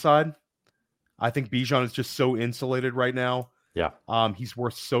Bijan side. I think Bijan is just so insulated right now. Yeah. He's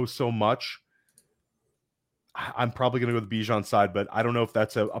worth so much. I'm probably going to go with the Bijan side, but I don't know if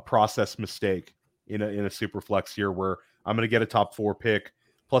that's a process mistake in a super flex here, where I'm going to get a top 4 pick.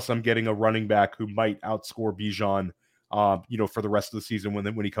 Plus I'm getting a running back who might outscore Bijan, for the rest of the season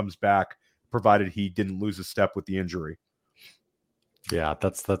when he comes back, provided he didn't lose a step with the injury. Yeah,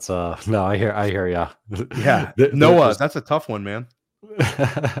 that's no, I hear you. Yeah. Noah, that's a tough one, man.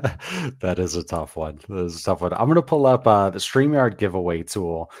 That is a tough one. I'm going to pull up the StreamYard giveaway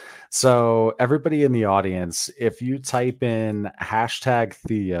tool. So everybody in the audience, if you type in hashtag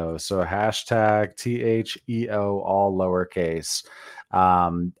Theo, so hashtag THEO, all lowercase,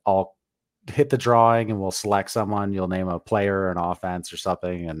 I'll hit the drawing and we'll select someone. You'll name a player, an offense or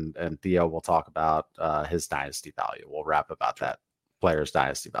something. And Theo will talk about his dynasty value. We'll rap about that player's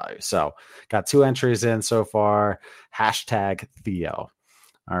dynasty value. So got 2 entries in so far. Hashtag Theo.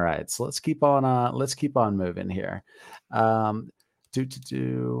 All right, so let's keep on moving here. Where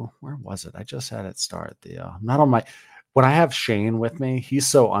was it? I just had it start, Theo. I'm not on my. When I have Shane with me, he's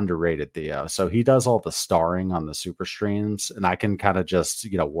so underrated, Theo. So he does all the starring on the super streams, and I can kind of just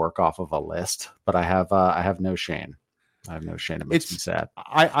work off of a list. But I have no Shane. I have no Shane. It makes me sad.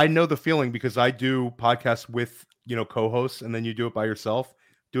 I know the feeling because I do podcasts with co-hosts, and then you do it by yourself.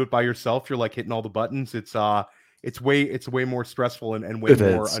 Do it by yourself, you're like hitting all the buttons. It's way more stressful and way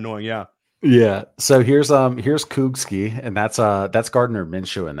more annoying. Yeah. Yeah. So here's Koogski, and that's Gardner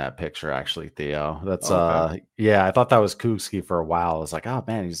Minshew in that picture, actually, Theo. That's okay. Yeah, I thought that was Koogski for a while. I was like, oh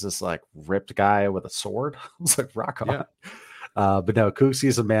man, he's this like ripped guy with a sword. I was like, rock on. Yeah. But no,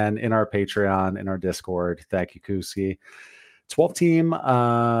 Koogski's a man in our Patreon, in our Discord. Thank you, Koogski. 12-team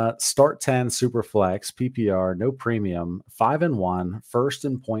start 10 super flex PPR, no premium, 5-1, first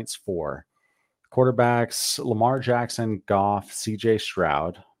in points 4. Quarterbacks Lamar Jackson, Goff, CJ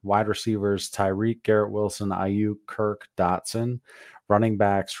Stroud. Wide receivers Tyreek, Garrett Wilson, Ayuk, Kirk, Dotson. Running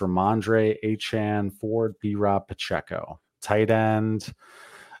backs Ramondre, Achane, Ford, B-Rob, Pacheco. Tight end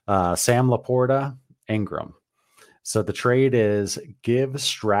Sam Laporta, Ingram. So the trade is give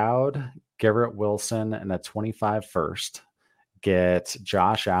Stroud, Garrett Wilson, and a 25 first. Get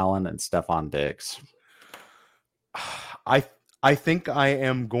Josh Allen and Stephon Diggs. I think I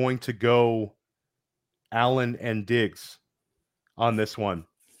am going to go Allen and Diggs on this one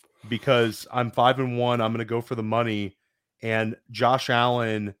because I'm 5-1. I'm going to go for the money. And Josh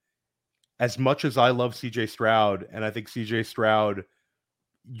Allen, as much as I love CJ Stroud, and I think CJ Stroud,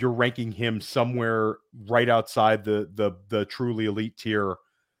 you're ranking him somewhere right outside the truly elite tier.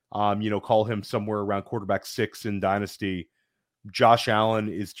 Call him somewhere around quarterback 6 in Dynasty. Josh Allen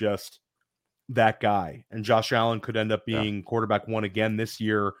is just that guy. And Josh Allen could end up being quarterback 1 again this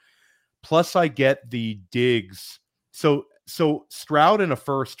year. Plus, I get the Diggs. So Stroud in a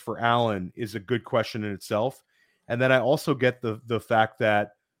first for Allen is a good question in itself. And then I also get the fact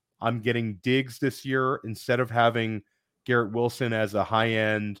that I'm getting Diggs this year instead of having Garrett Wilson as a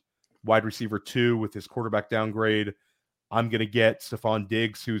high-end wide receiver 2 with his quarterback downgrade. I'm going to get Stephon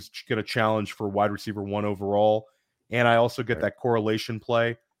Diggs, who's going to challenge for wide receiver 1 overall. And I also get that correlation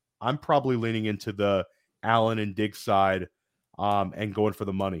play. I'm probably leaning into the Allen and Diggs side and going for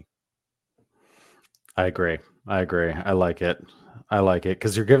the money. I agree. I like it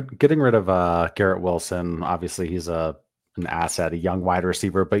because you're getting rid of Garrett Wilson. Obviously, he's an asset, a young wide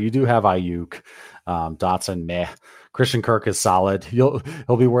receiver, but you do have Ayuk, Dotson, meh. Christian Kirk is solid. He'll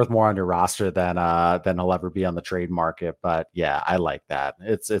be worth more on your roster than he'll ever be on the trade market. But yeah, I like that.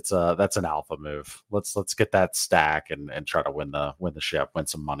 That's an alpha move. Let's get that stack and try to win the ship, win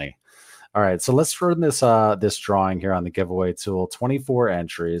some money. All right, so let's run this drawing here on the giveaway tool. 24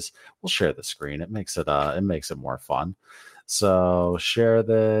 entries. We'll share the screen. It makes it more fun. So share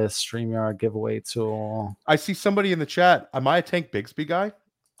this StreamYard giveaway tool. I see somebody in the chat. Am I a Tank Bigsby guy?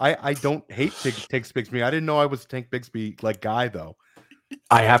 I don't hate Tank Bigsby. I didn't know I was a Tank Bigsby guy though.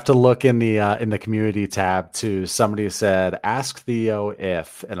 I have to look in the community tab too. Somebody said, ask Theo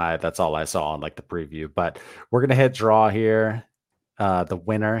if, and that's all I saw on the preview, but we're going to hit draw here. The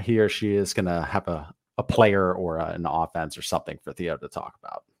winner, he or she, is going to have a player or an offense or something for Theo to talk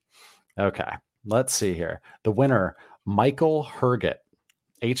about. Okay, let's see here. The winner, Michael Hergott,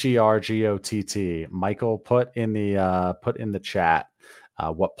 Hergott. Michael, put in the chat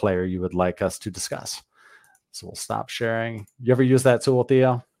what player you would like us to discuss. So we'll stop sharing. You ever use that tool,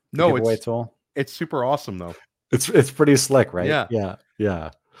 Theo? No, it's super awesome though. It's pretty slick, right? Yeah.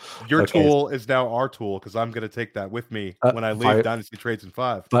 Your tool is now our tool because I'm going to take that with me when I leave Dynasty Trades in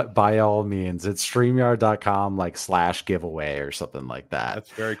 5. But by all means, it's StreamYard.com/giveaway or something like that. That's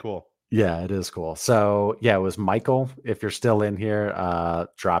very cool. Yeah, it is cool. So yeah, it was Michael. If you're still in here,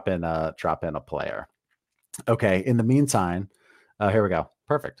 drop in a player. Okay. In the meantime, here we go.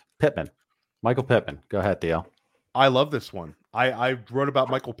 Perfect. Michael Pittman. Go ahead, Theo. I love this one. I wrote about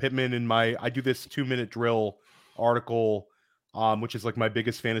Michael Pittman in I do this 2-minute drill article, which is my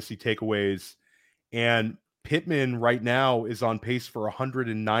biggest fantasy takeaways. And Pittman right now is on pace for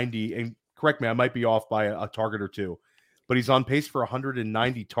 190. And correct me, I might be off by a target or two, but he's on pace for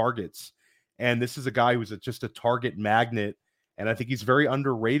 190 targets. And this is a guy who's just a target magnet. And I think he's very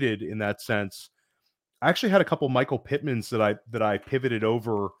underrated in that sense. I actually had a couple Michael Pittmans that I pivoted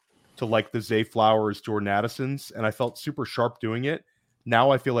over to the Zay Flowers, Jordan Addisons, and I felt super sharp doing it.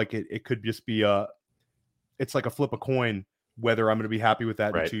 Now I feel like it could just be it's like a flip a coin whether I'm going to be happy with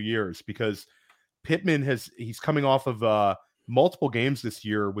that in 2 years, because Pittman he's coming off of multiple games this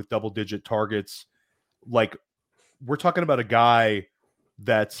year with double-digit targets. We're talking about a guy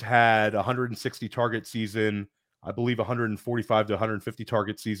that's had 160 target season, I believe 145 to 150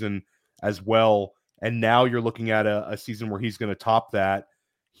 target season as well. And now you're looking at a season where he's going to top that.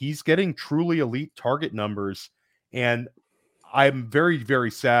 He's getting truly elite target numbers. And I'm very, very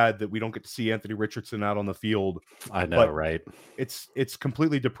sad that we don't get to see Anthony Richardson out on the field. I know, right? It's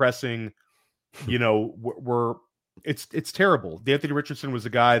completely depressing. You know, it's terrible. Anthony Richardson was a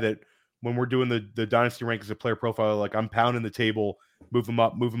guy that when we're doing the Dynasty rankings of player profile, like I'm pounding the table, move him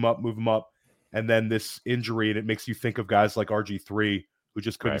up, move him up, move him up. And then this injury, and it makes you think of guys like RG3 who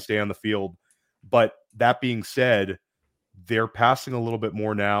just couldn't stay on the field. But that being said, they're passing a little bit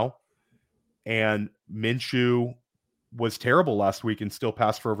more now. And Minshew was terrible last week and still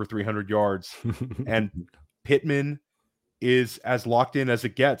passed for over 300 yards. And Pittman is as locked in as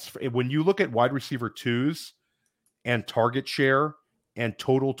it gets. When you look at wide receiver twos and target share and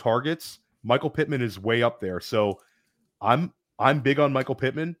total targets, Michael Pittman is way up there. So I'm big on Michael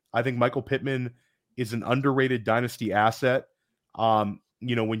Pittman. I think Michael Pittman is an underrated dynasty asset.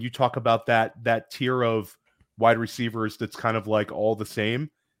 You know, when you talk about that tier of wide receivers that's kind of like all the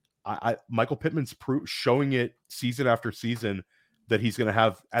same, Michael Pittman's showing it season after season that he's going to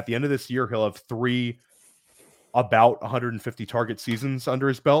have, at the end of this year, he'll have 3 about 150 target seasons under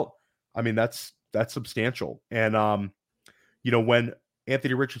his belt. I mean, that's substantial. And, you know, when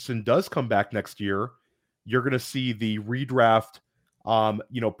Anthony Richardson does come back next year, you're going to see the redraft,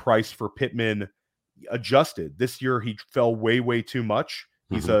 you know, price for Pittman adjusted. This year, he fell way too much.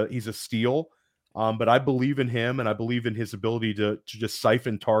 He's a steal. But I believe in him, and I believe in his ability to just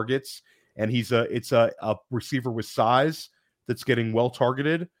siphon targets. And it's a receiver with size that's getting well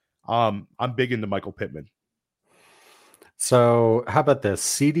targeted. I'm big into Michael Pittman. So how about this?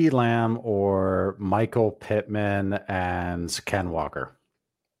 CeeDee Lamb or Michael Pittman and Ken Walker?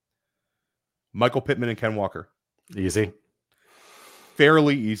 Michael Pittman and Ken Walker. Easy.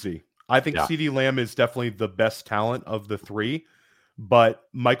 Fairly easy. I think CeeDee Lamb is definitely the best talent of the 3. But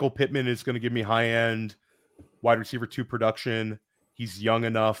Michael Pittman is going to give me high-end wide receiver 2 production. He's young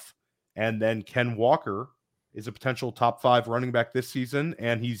enough. And then Ken Walker is a potential top 5 running back this season,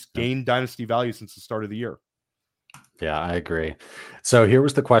 and he's gained dynasty value since the start of the year. Yeah, I agree. So here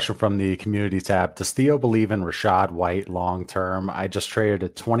was the question from the community tab. Does Theo believe in Rachaad White long-term? I just traded a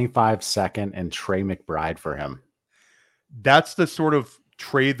 25-second and Trey McBride for him. That's the sort of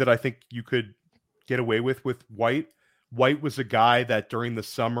trade that I think you could get away with White. White was a guy that during the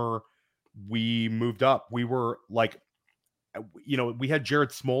summer we moved up. We were like, you know, we had Jared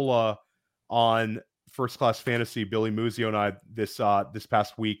Smola on First Class Fantasy, Billy Muzio and I this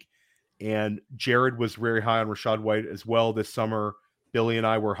past week, and Jared was very high on Rachaad White as well this summer. Billy and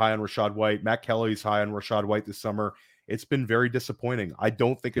I were high on Rachaad White. Matt Kelly's high on Rachaad White this summer. It's been very disappointing. I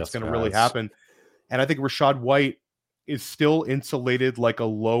don't think it's going to really happen. And I think Rachaad White is still insulated like a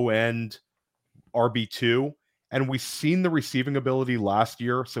low-end RB2. And we've seen the receiving ability last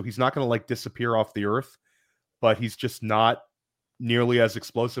year, so he's not going to like disappear off the earth, but he's just not nearly as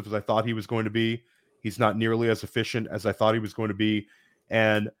explosive as I thought he was going to be. He's not nearly as efficient as I thought he was going to be.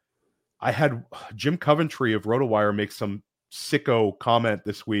 And I had Jim Coventry of RotoWire make some sicko comment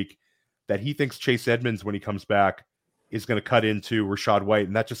this week that he thinks Chase Edmonds, when he comes back, is going to cut into Rachaad White.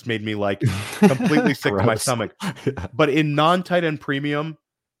 And that just made me like completely sick to my stomach. But in non-tight end premium,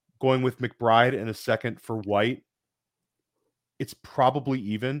 going with McBride and a second for White, it's probably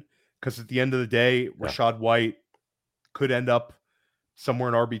even, because at the end of the day, Rachaad White could end up somewhere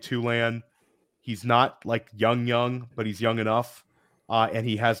in RB2 land. He's not like young, but he's young enough, and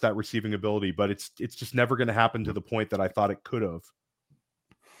he has that receiving ability. But it's just never going to happen to the point that I thought it could have.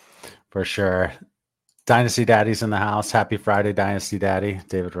 For sure. Dynasty Daddy's in the house. Happy Friday, Dynasty Daddy.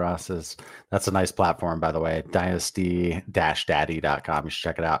 David Ross says, that's a nice platform, by the way. Dynasty-daddy.com. You should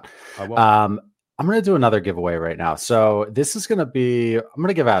check it out. I'm going to do another giveaway right now. So this is going to be, I'm going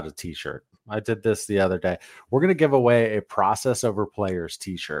to give out a t-shirt. I did this the other day. We're going to give away a Process Over Players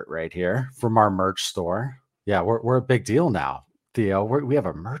t-shirt right here from our merch store. Yeah, we're a big deal now. Theo, we have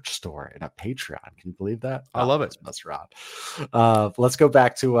a merch store and a Patreon. Can you believe that? I love it. That's right. Let's go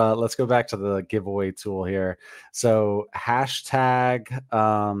back to the giveaway tool here. So hashtag,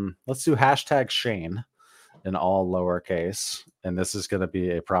 let's do hashtag Shane in all lowercase, and this is going to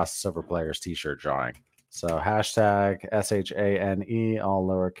be a Process Over Players t-shirt drawing. So hashtag SHANE all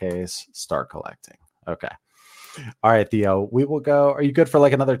lowercase. Start collecting. Okay. All right, Theo. We will go. Are you good for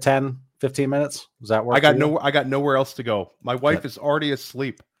like another 10? 15 minutes? Does that work? I got nowhere else to go. My wife is already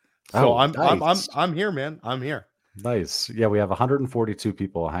asleep. So I'm here, man. I'm here. Nice. Yeah, we have 142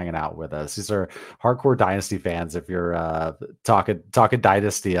 people hanging out with us. These are hardcore Dynasty fans if you're talking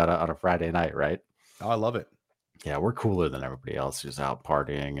Dynasty on a Friday night, right? Oh, I love it. Yeah, we're cooler than everybody else who's out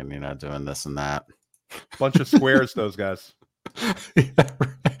partying and doing this and that. Bunch of squares, those guys. Yeah,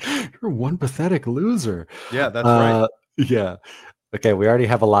 right. You're one pathetic loser. Yeah, that's right. Yeah. Okay, we already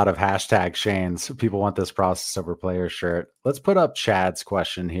have a lot of hashtag Shanes. People want this process over player shirt. Let's put up Chad's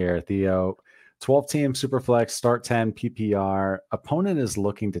question here, Theo. 12-team Superflex, start 10 PPR. Opponent is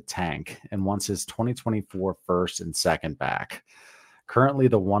looking to tank and wants his 2024 first and second back. Currently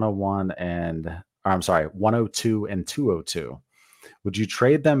the 102 and 202. Would you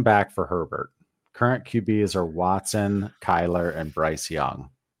trade them back for Herbert? Current QBs are Watson, Kyler, and Bryce Young.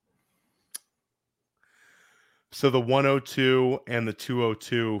 So the 102 and the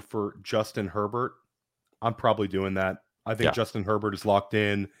 202 for Justin Herbert, I'm probably doing that. I think Justin Herbert is locked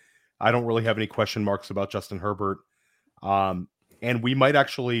in. I don't really have any question marks about Justin Herbert. And we might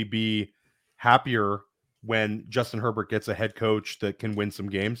actually be happier when Justin Herbert gets a head coach that can win some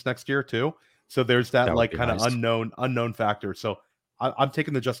games next year too. So there's that like kind of unknown factor. So I'm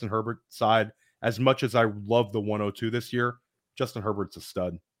taking the Justin Herbert side. As much as I love the 102 this year, Justin Herbert's a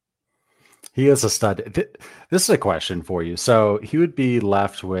stud. He is a stud. This is a question for you. So he would be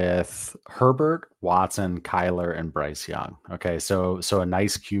left with Herbert, Watson, Kyler, and Bryce Young. Okay, so a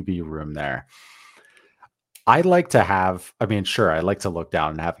nice QB room there. I'd like to have, sure, I'd like to look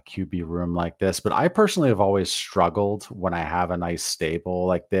down and have a QB room like this, but I personally have always struggled when I have a nice stable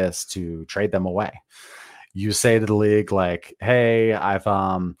like this to trade them away. You say to the league, like, hey,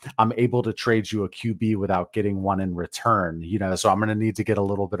 I'm able to trade you a QB without getting one in return, so I'm going to need to get a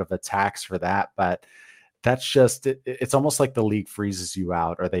little bit of a tax for that. But that's just, it's almost like the league freezes you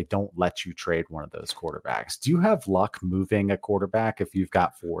out or they don't let you trade one of those quarterbacks. Do you have luck moving a quarterback if you've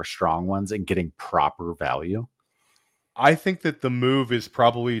got 4 strong ones and getting proper value? I think that the move is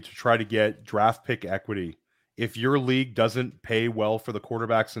probably to try to get draft pick equity. If your league doesn't pay well for the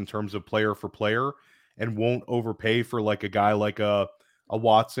quarterbacks in terms of player for player, and won't overpay for like a guy like a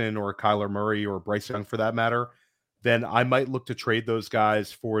Watson or a Kyler Murray or Bryce Young for that matter, then I might look to trade those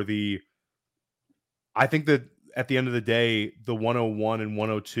guys for I think that at the end of the day, the 101 and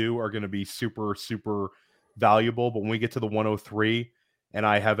 102 are going to be super, super valuable. But when we get to the 103 and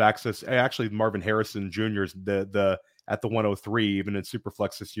I have access, actually Marvin Harrison Jr. is at the 103, even in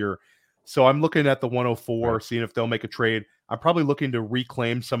Superflex this year. So I'm looking at the 104, right, seeing if they'll make a trade. I'm probably looking to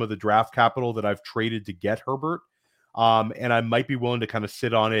reclaim some of the draft capital that I've traded to get Herbert. And I might be willing to kind of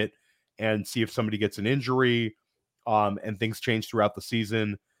sit on it and see if somebody gets an injury and things change throughout the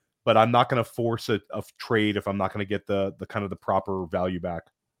season. But I'm not going to force a trade if I'm not going to get the kind of the proper value back.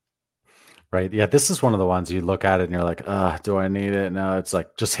 Right. Yeah. This is one of the ones you look at it and you're like, do I need it? No, it's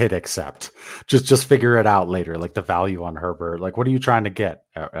like, just hit accept. Just figure it out later. Like the value on Herbert. Like, what are you trying to get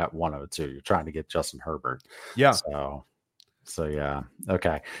at 102? You're trying to get Justin Herbert. Yeah. So yeah.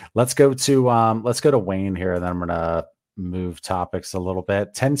 Okay. Let's go to Wayne here. And then I'm going to move topics a little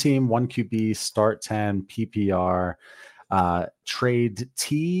bit. 10-team, 1 QB, start 10 PPR, trade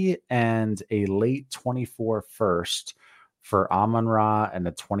T and a late 24 first for Amon-Ra and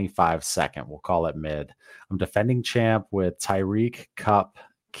a 25 second. We'll call it mid. I'm defending champ with Tyreek, Kupp,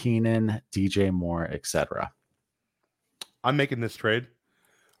 Keenan, DJ Moore, etc. I'm making this trade.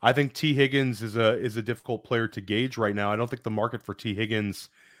 I think T. Higgins is a difficult player to gauge right now. I don't think the market for T. Higgins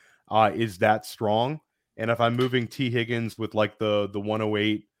is that strong. And if I'm moving T. Higgins with like the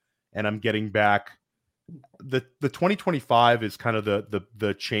 108 and I'm getting back the 2025 is kind of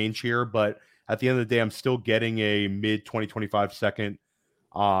the change here, but at the end of the day, I'm still getting a mid 2025 second.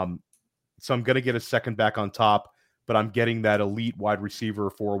 So I'm going to get a second back on top, but I'm getting that elite wide receiver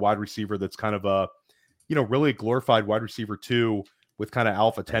for a wide receiver that's kind of a, really a glorified wide receiver too, with kind of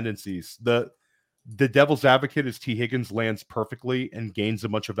alpha tendencies. The devil's advocate is T. Higgins lands perfectly and gains a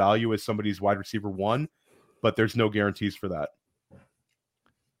bunch of value as somebody's wide receiver 1, but there's no guarantees for that.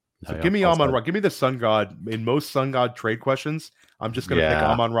 So give me Amon-Ra. Give me the Sun God. In most Sun God trade questions, I'm just going to pick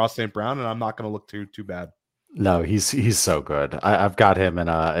Amon-Ra St. Brown, and I'm not going to look too bad. No, he's so good. I've got him in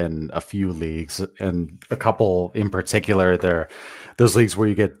a few leagues, and a couple in particular. Those leagues where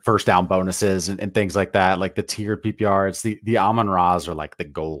you get first down bonuses and things like that, like the tiered PPR. It's the Amon-Ra's are like the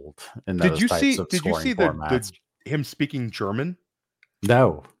gold in those types of scoring formats. Him speaking German?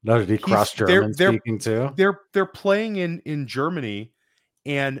 No. Did he cross German speaking too? They're playing in Germany,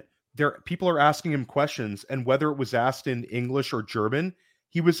 and people are asking him questions, and whether it was asked in English or German,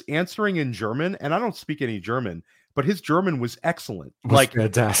 he was answering in German, and I don't speak any German, but his German was excellent. Like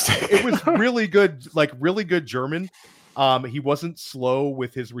fantastic. It was really good, like really good German. He wasn't slow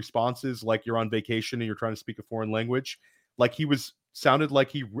with his responses, like you're on vacation and you're trying to speak a foreign language. Like sounded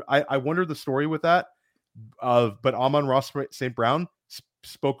like I wonder the story with that. But Amon-Ra St. Brown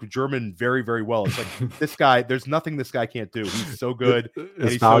spoke German very, very well. It's like, this guy, there's nothing this guy can't do. He's so good.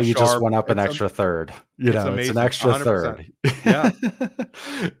 His he's value so sharp. just went up an extra third. You know, amazing. It's an extra 100%. third. Yeah.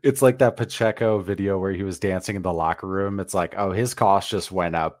 It's like that Pacheco video where he was dancing in the locker room. It's like, oh, his cost just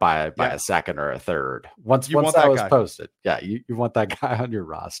went up by a second or a third. Once that was posted. Yeah, you want that guy on your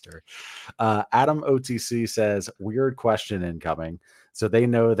roster. Adam OTC says, weird question incoming. So they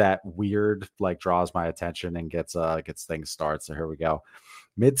know that weird like draws my attention and gets things started. So here we go.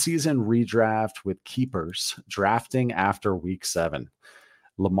 Mid-season redraft with keepers drafting after week 7.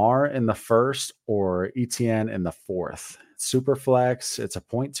 Lamar in the first or Etienne in the fourth. Superflex, it's a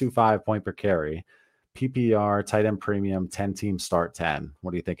 0.25 point per carry. PPR, tight end premium, 10-team start 10.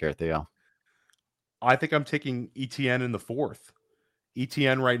 What do you think here, Theo? I think I'm taking Etienne in the fourth.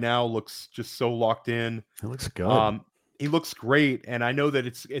 Etienne right now looks just so locked in. He looks good. He looks great, and I know that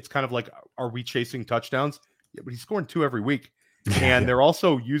it's kind of like, are we chasing touchdowns? Yeah, but he's scoring 2 every week, and they're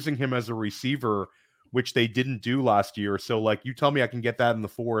also using him as a receiver, which they didn't do last year. So, like, you tell me I can get that in the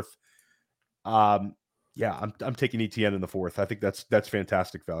fourth. I'm taking Etienne in the fourth. I think that's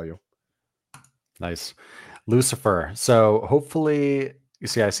fantastic value. Nice, Lucifer. So hopefully. You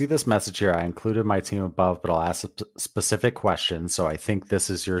see, I see this message here. I included my team above, but I'll ask a specific question. So I think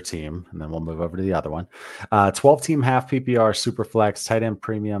this is your team, and then we'll move over to the other one. 12-team half PPR, Superflex, tight end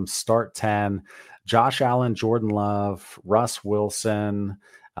premium, start 10. Josh Allen, Jordan Love, Russ Wilson,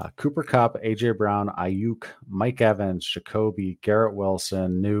 Cooper Kupp, AJ Brown, Ayuk, Mike Evans, Jacoby, Garrett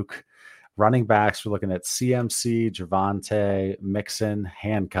Wilson, Nuke. Running backs, we're looking at CMC, Javante, Mixon,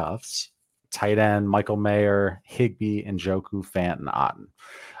 handcuffs. Tight end, Michael Mayer, Higbee, Njoku, Fant, and Otten.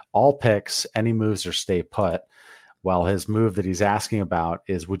 All picks, any moves or stay put. Well, his move that he's asking about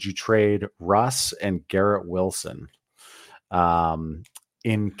is, would you trade Russ and Garrett Wilson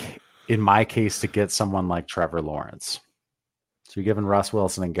in my case to get someone like Trevor Lawrence? So you're giving Russ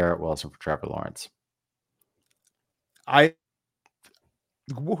Wilson and Garrett Wilson for Trevor Lawrence.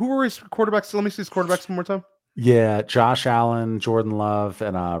 Who were his quarterbacks? Let me see his quarterbacks one more time. Yeah, Josh Allen, Jordan Love,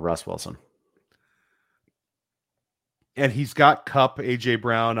 and Russ Wilson. And he's got Kupp, AJ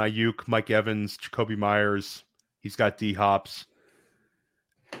Brown, Ayuk, Mike Evans, Jacoby Myers. He's got D Hops.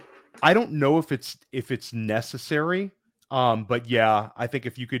 I don't know if it's necessary, but yeah, I think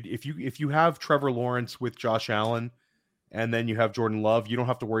if you have Trevor Lawrence with Josh Allen, and then you have Jordan Love, you don't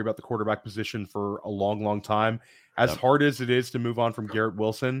have to worry about the quarterback position for a long, long time. As hard as it is to move on from Garrett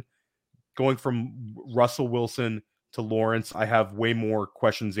Wilson, going from Russell Wilson to Lawrence, I have way more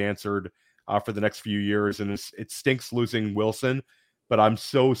questions answered for the next few years, and it stinks losing Wilson, but I'm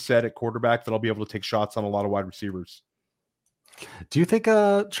so set at quarterback that I'll be able to take shots on a lot of wide receivers. Do you think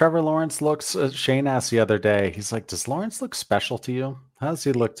Trevor Lawrence looks, Shane asked the other day, he's like, does Lawrence look special to you? How does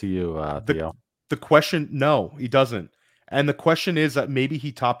he look to you, Theo? The question, no, he doesn't. And the question is that maybe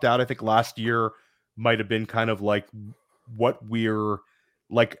he topped out. I think last year might have been kind of like what we're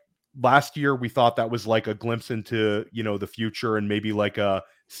like. Last year, we thought that was like a glimpse into, the future and maybe like a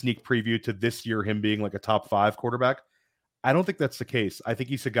sneak preview to this year, him being like a top 5 quarterback. I don't think that's the case. I think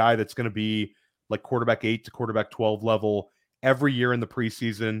he's a guy that's going to be like quarterback 8 to quarterback 12 level every year in the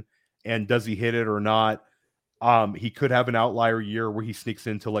preseason. And does he hit it or not? He could have an outlier year where he sneaks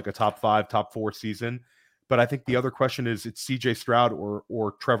into like a top 5, top 4 season. But I think the other question is, it's CJ Stroud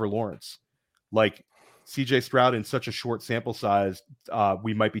or Trevor Lawrence. Like, CJ Stroud in such a short sample size,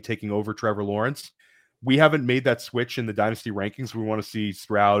 we might be taking over Trevor Lawrence. We haven't made that switch in the Dynasty rankings. We want to see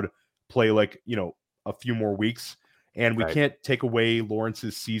Stroud play like, a few more weeks. And we can't take away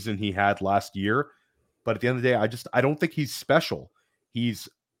Lawrence's season he had last year. But at the end of the day, I don't think he's special. He's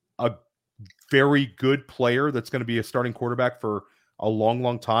a very good player that's going to be a starting quarterback for a long,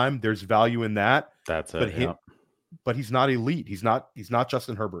 long time. There's value in that. That's it. But he's not elite. He's not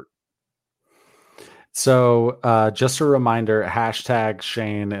Justin Herbert. So just a reminder, hashtag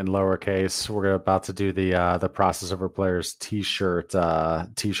Shane in lowercase. We're about to do the Process Over Players t-shirt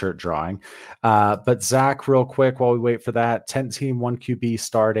drawing. But Zach, real quick, while we wait for that, 10-team, 1 QB,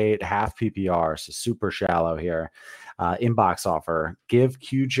 start 8, half PPR, so super shallow here. Inbox offer, give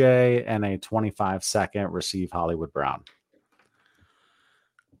QJ and a 25-second receive Hollywood Brown.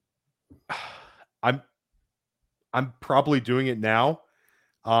 I'm probably doing it now.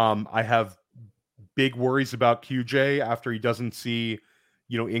 I have big worries about QJ after he doesn't see,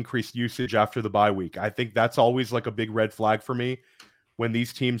 increased usage after the bye week. I think that's always like a big red flag for me when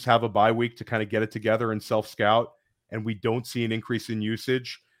these teams have a bye week to kind of get it together and self-scout, and we don't see an increase in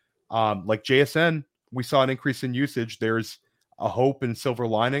usage. Like JSN, we saw an increase in usage. There's a hope and silver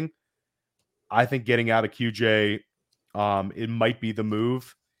lining. I think getting out of QJ, it might be the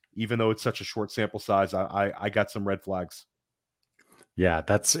move, even though it's such a short sample size. I got some red flags. Yeah,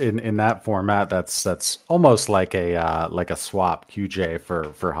 that's in that format. That's almost like a swap QJ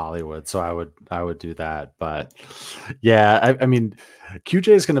for Hollywood. So I would do that. But yeah, I mean, QJ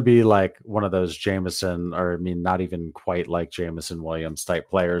is going to be like one of those Jameson, or I mean, not even quite like Jameson Williams type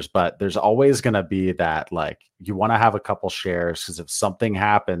players. But there's always going to be that, like, you want to have a couple shares because if something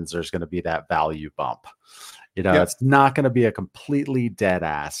happens, there's going to be that value bump. Yeah. It's not going to be a completely dead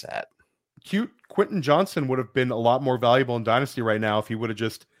asset. Cute Quentin Johnson would have been a lot more valuable in Dynasty right now if he would have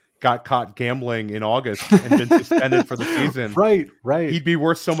just got caught gambling in August and been suspended for the season. Right. He'd be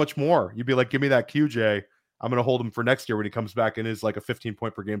worth so much more. You'd be like, give me that QJ. I'm going to hold him for next year when he comes back and is like a 15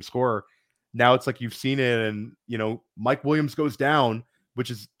 point per game scorer. Now it's like you've seen it, and Mike Williams goes down, which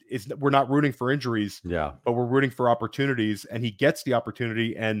is we're not rooting for injuries, Yeah, but we're rooting for opportunities, and he gets the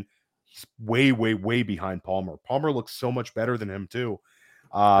opportunity, and he's way, way, way behind Palmer. Palmer looks so much better than him too.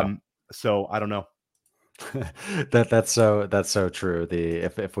 So I don't know. that's so true.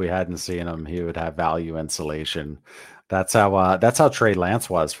 If we hadn't seen him, he would have value insulation. That's how Trey Lance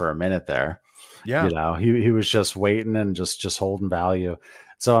was for a minute there. Yeah. He was just waiting and just holding value.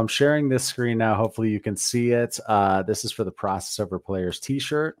 So I'm sharing this screen now. Hopefully you can see it. This is for the Process Over Players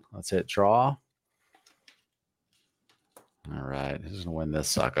t-shirt. Let's hit draw. All right, who's gonna win this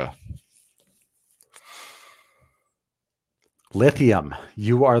sucker? Lithium,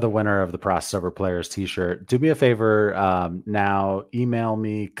 you are the winner of the Process Over Players t-shirt. Do me a favor, now email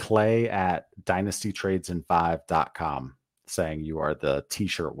me clay@dynastytradesin5.com saying you are the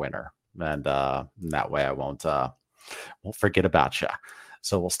t-shirt winner, and that way I won't forget about you.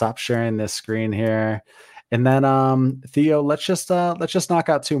 So we'll stop sharing this screen here, and then Theo, let's just knock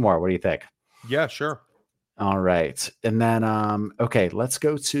out two more. What do you think? Yeah, sure. All right, and then okay, let's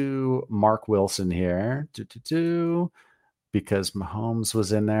go to Mark Wilson here. Because Mahomes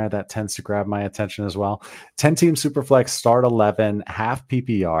was in there. That tends to grab my attention as well. 10-team Superflex, start 11, half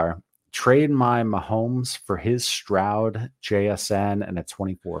PPR. Trade my Mahomes for his Stroud, JSN, and a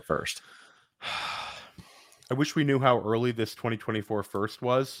 24 first. I wish we knew how early this 2024 first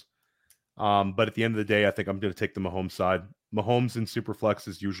was. But at the end of the day, I think I'm going to take the Mahomes side. Mahomes in Superflex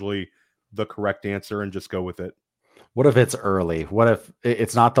is usually the correct answer, and just go with it. What if it's early? What if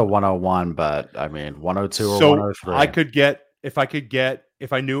it's not the 101, but I mean 102 or so 103? If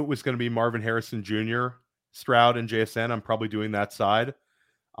I knew it was going to be Marvin Harrison Jr., Stroud, and JSN, I'm probably doing that side.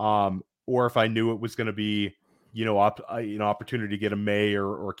 Or if I knew it was going to be, opportunity to get a May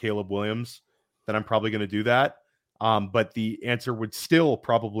or Caleb Williams, then I'm probably going to do that. But the answer would still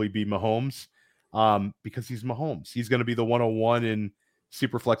probably be Mahomes, because he's Mahomes. He's going to be the 101 in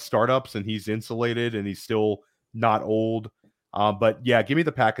Superflex startups, and he's insulated, and he's still not old. But yeah, give me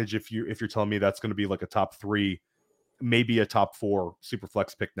the package if you're telling me that's going to be like a top 3, maybe a top 4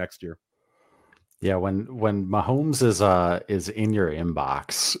 Superflex pick next year. Yeah, when Mahomes is in your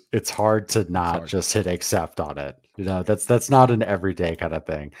inbox, it's hard to not just hit accept on it. That's not an everyday kind of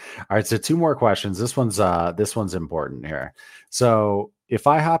thing. All right, so 2 more questions. This one's important here. So if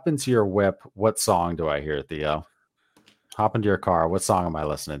I hop into your whip, what song do I hear, Theo? Hop into your car. What song am I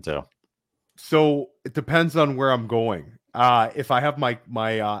listening to? So it depends on where I'm going. If I have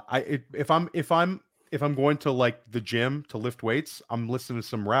if I'm going to like the gym to lift weights, I'm listening to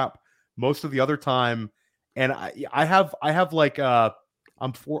some rap. Most of the other time, and I have like I'm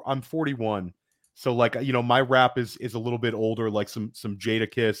 41, so like my rap is a little bit older, like some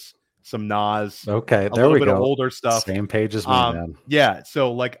Jadakiss, some Nas. Okay, there we go. A little bit of older stuff. Same page as me, man. Yeah,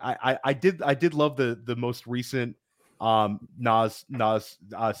 so like I did love the most recent Nas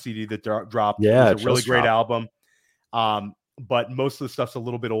CD that dropped. Yeah, it was a really great album. But most of the stuff's a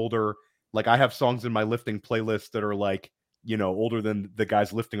little bit older. Like I have songs in my lifting playlist that are like, older than the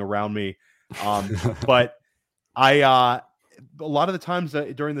guys lifting around me. But a lot of the times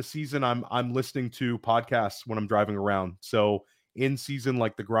during the season, I'm listening to podcasts when I'm driving around. So in season,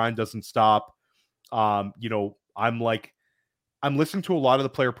 like the grind doesn't stop. I'm listening to a lot of the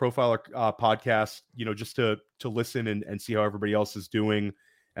Player Profiler podcasts, just to listen and see how everybody else is doing.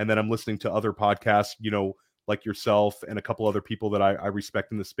 And then I'm listening to other podcasts, like yourself and a couple other people that I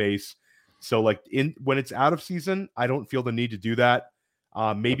respect in the space. So like when it's out of season, I don't feel the need to do that.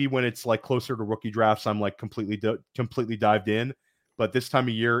 Maybe when it's like closer to rookie drafts, I'm like completely dived in. But this time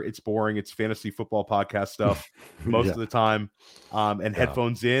of year, it's boring. It's fantasy football podcast stuff most of the time.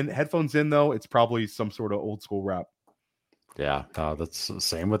 Headphones in though, it's probably some sort of old school rap. Yeah, that's the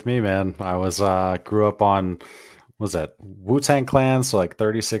same with me, man. I was grew up on, was that Wu-Tang Clan? So like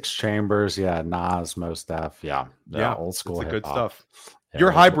 36 Chambers, Nas, Mos Def, old school good stuff. Yeah,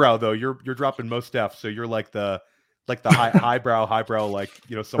 you're highbrow though. You're dropping Mos Def, so you're like the highbrow, like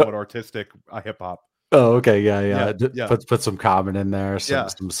somewhat artistic hip hop. Oh, okay. Yeah, yeah. Yeah. Put some common in there, Yeah.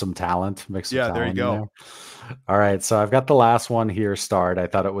 some talent, mix some Yeah, there you talent in go. there. All right, so I've got the last one here. Start. I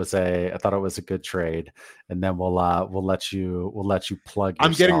thought it was a good trade, and then we'll let you plug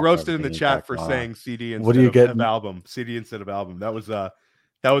I'm getting yourself. roasted in the Everything you got chat for going on. saying CD What do instead you of get? album. CD instead of album. That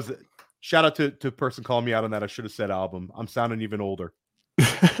was shout out to person calling me out on that. I should have said album. I'm sounding even older.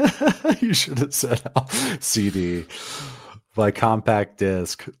 You should have said CD by compact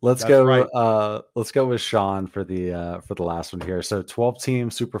disc. Let's That's go. right. Let's go with Sean for the last one here. So 12 team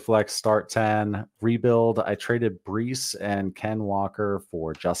Superflex start 10 rebuild. I traded Brees and Ken Walker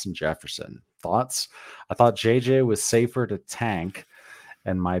for Justin Jefferson. Thoughts? I thought JJ was safer to tank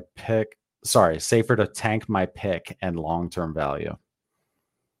and my pick. Sorry, safer to tank my pick and long term value.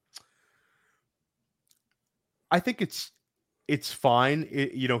 I think it's fine.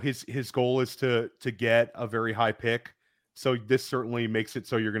 His goal is to get a very high pick. So this certainly makes it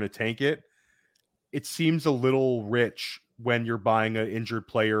so you're going to tank it. It seems a little rich when you're buying an injured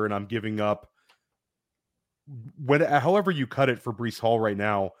player and I'm giving up however you cut it for Brees Hall right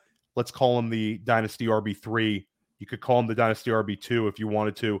now. Let's call him the Dynasty RB3. You could call him the Dynasty RB2 if you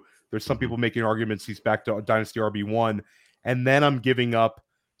wanted to. There's some people making arguments he's back to Dynasty RB1. And then I'm giving up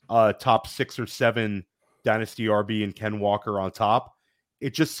top 6 or 7 Dynasty RB and Ken Walker on top.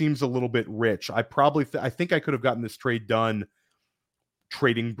 It just seems a little bit rich. I think I could have gotten this trade done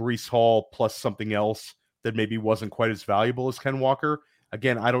trading Brees Hall plus something else that maybe wasn't quite as valuable as Ken Walker.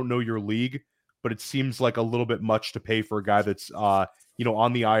 Again, I don't know your league, but it seems like a little bit much to pay for a guy that's on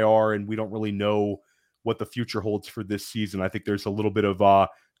the IR, and we don't really know what the future holds for this season. I think there's a little bit of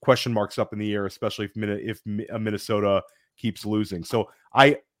question marks up in the air, especially if Minnesota keeps losing. So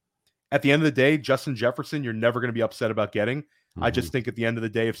at the end of the day, Justin Jefferson, you're never going to be upset about getting. Mm-hmm. I just think at the end of the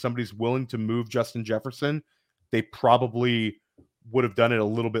day, if somebody's willing to move Justin Jefferson, they probably would have done it a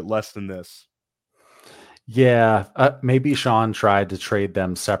little bit less than this. Yeah, maybe Sean tried to trade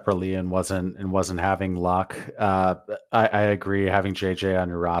them separately and wasn't having luck. I agree. Having JJ on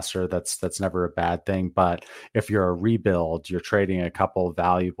your roster, that's never a bad thing. But if you're a rebuild, you're trading a couple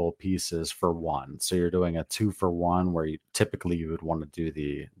valuable pieces for one. So you're doing a 2-for-1 where you would want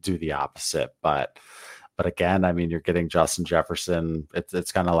to do the opposite. But again, I mean, you're getting Justin Jefferson.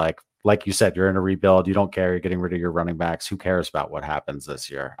 It's kind of like you said, you're in a rebuild. You don't care. You're getting rid of your running backs. Who cares about what happens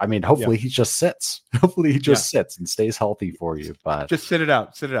this year? I mean, hopefully he just sits. Hopefully he just sits and stays healthy for you. But just sit it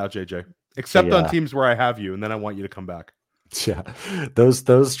out, JJ. Except on teams where I have you, and then I want you to come back. Yeah,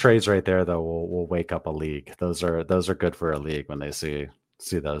 those trades right there though will wake up a league. Those are good for a league when they see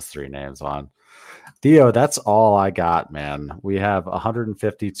those 3 names on. Theo, that's all I got, man. We have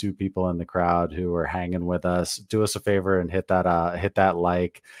 152 people in the crowd who are hanging with us. Do us a favor and hit that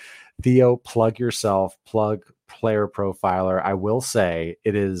like. Theo, plug yourself, plug Player Profiler. I will say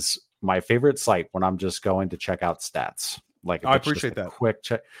it is my favorite site when I'm just going to check out stats. Like I appreciate that. Quick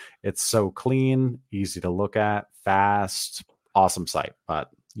check. It's so clean, easy to look at, fast, awesome site.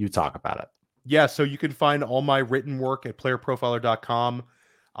 But you talk about it. Yeah, so you can find all my written work at playerprofiler.com.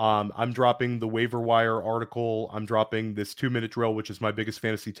 I'm dropping the waiver wire article. I'm dropping this 2-minute drill, which is my biggest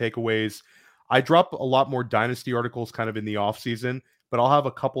fantasy takeaways. I drop a lot more dynasty articles kind of in the off season, but I'll have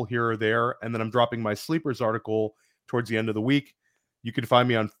a couple here or there. And then I'm dropping my sleepers article towards the end of the week. You can find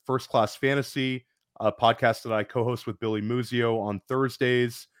me on First Class Fantasy, a podcast that I co-host with Billy Muzio on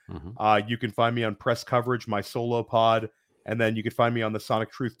Thursdays. Mm-hmm. You can find me on Press Coverage, my solo pod. And then you can find me on the Sonic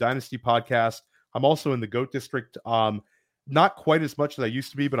Truth Dynasty podcast. I'm also in the GOAT District. Not quite as much as I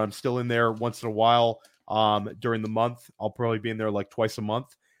used to be, but I'm still in there once in a while during the month. I'll probably be in there like twice a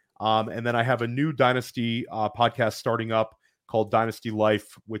month. And then I have a new Dynasty podcast starting up called Dynasty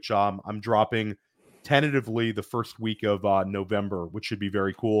Life, which I'm dropping tentatively the first week of November, which should be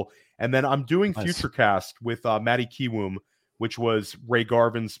very cool. And then I'm doing Futurecast with Matty Kiwoom, which was Ray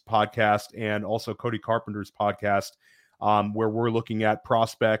Garvin's podcast and also Cody Carpenter's podcast, where we're looking at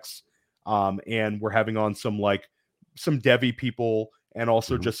prospects and we're having on some Devy people and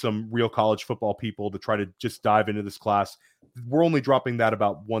also just some real college football people to try to just dive into this class. We're only dropping that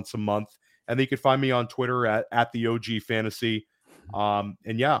about once a month. And then you can find me on Twitter at the OG Fantasy. And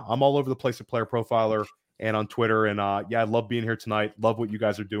yeah, I'm all over the place at Player Profiler and on Twitter. And I love being here tonight. Love what you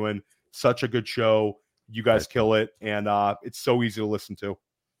guys are doing. Such a good show. You guys kill it. And it's so easy to listen to.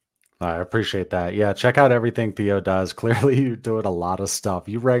 I appreciate that. Yeah, check out everything Theo does. Clearly, you're doing a lot of stuff.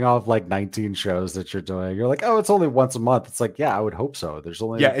 You rang off like 19 shows that you're doing. You're like, oh, it's only once a month. It's like, yeah, I would hope so. There's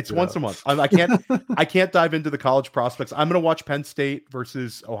only it's once a month. I can't dive into the college prospects. I'm going to watch Penn State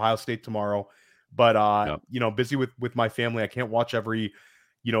versus Ohio State tomorrow, but busy with my family. I can't watch every,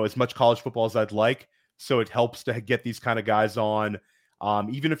 as much college football as I'd like. So it helps to get these kind of guys on.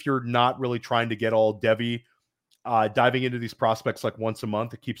 Even if you're not really trying to get all devy, diving into these prospects like once a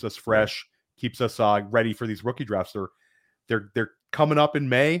month, it keeps us fresh, keeps us ready for these rookie drafts. They're coming up in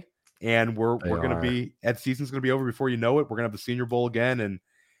May, and we're going to be, and season's going to be over before you know it. We're going to have the Senior Bowl again, and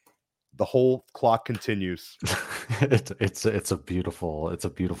the whole clock continues. it's a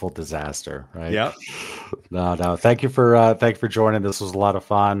beautiful disaster, right? Yeah. No. Thank you for joining. This was a lot of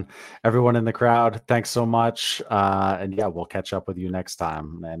fun. Everyone in the crowd, thanks so much. And yeah, we'll catch up with you next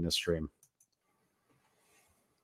time in the stream.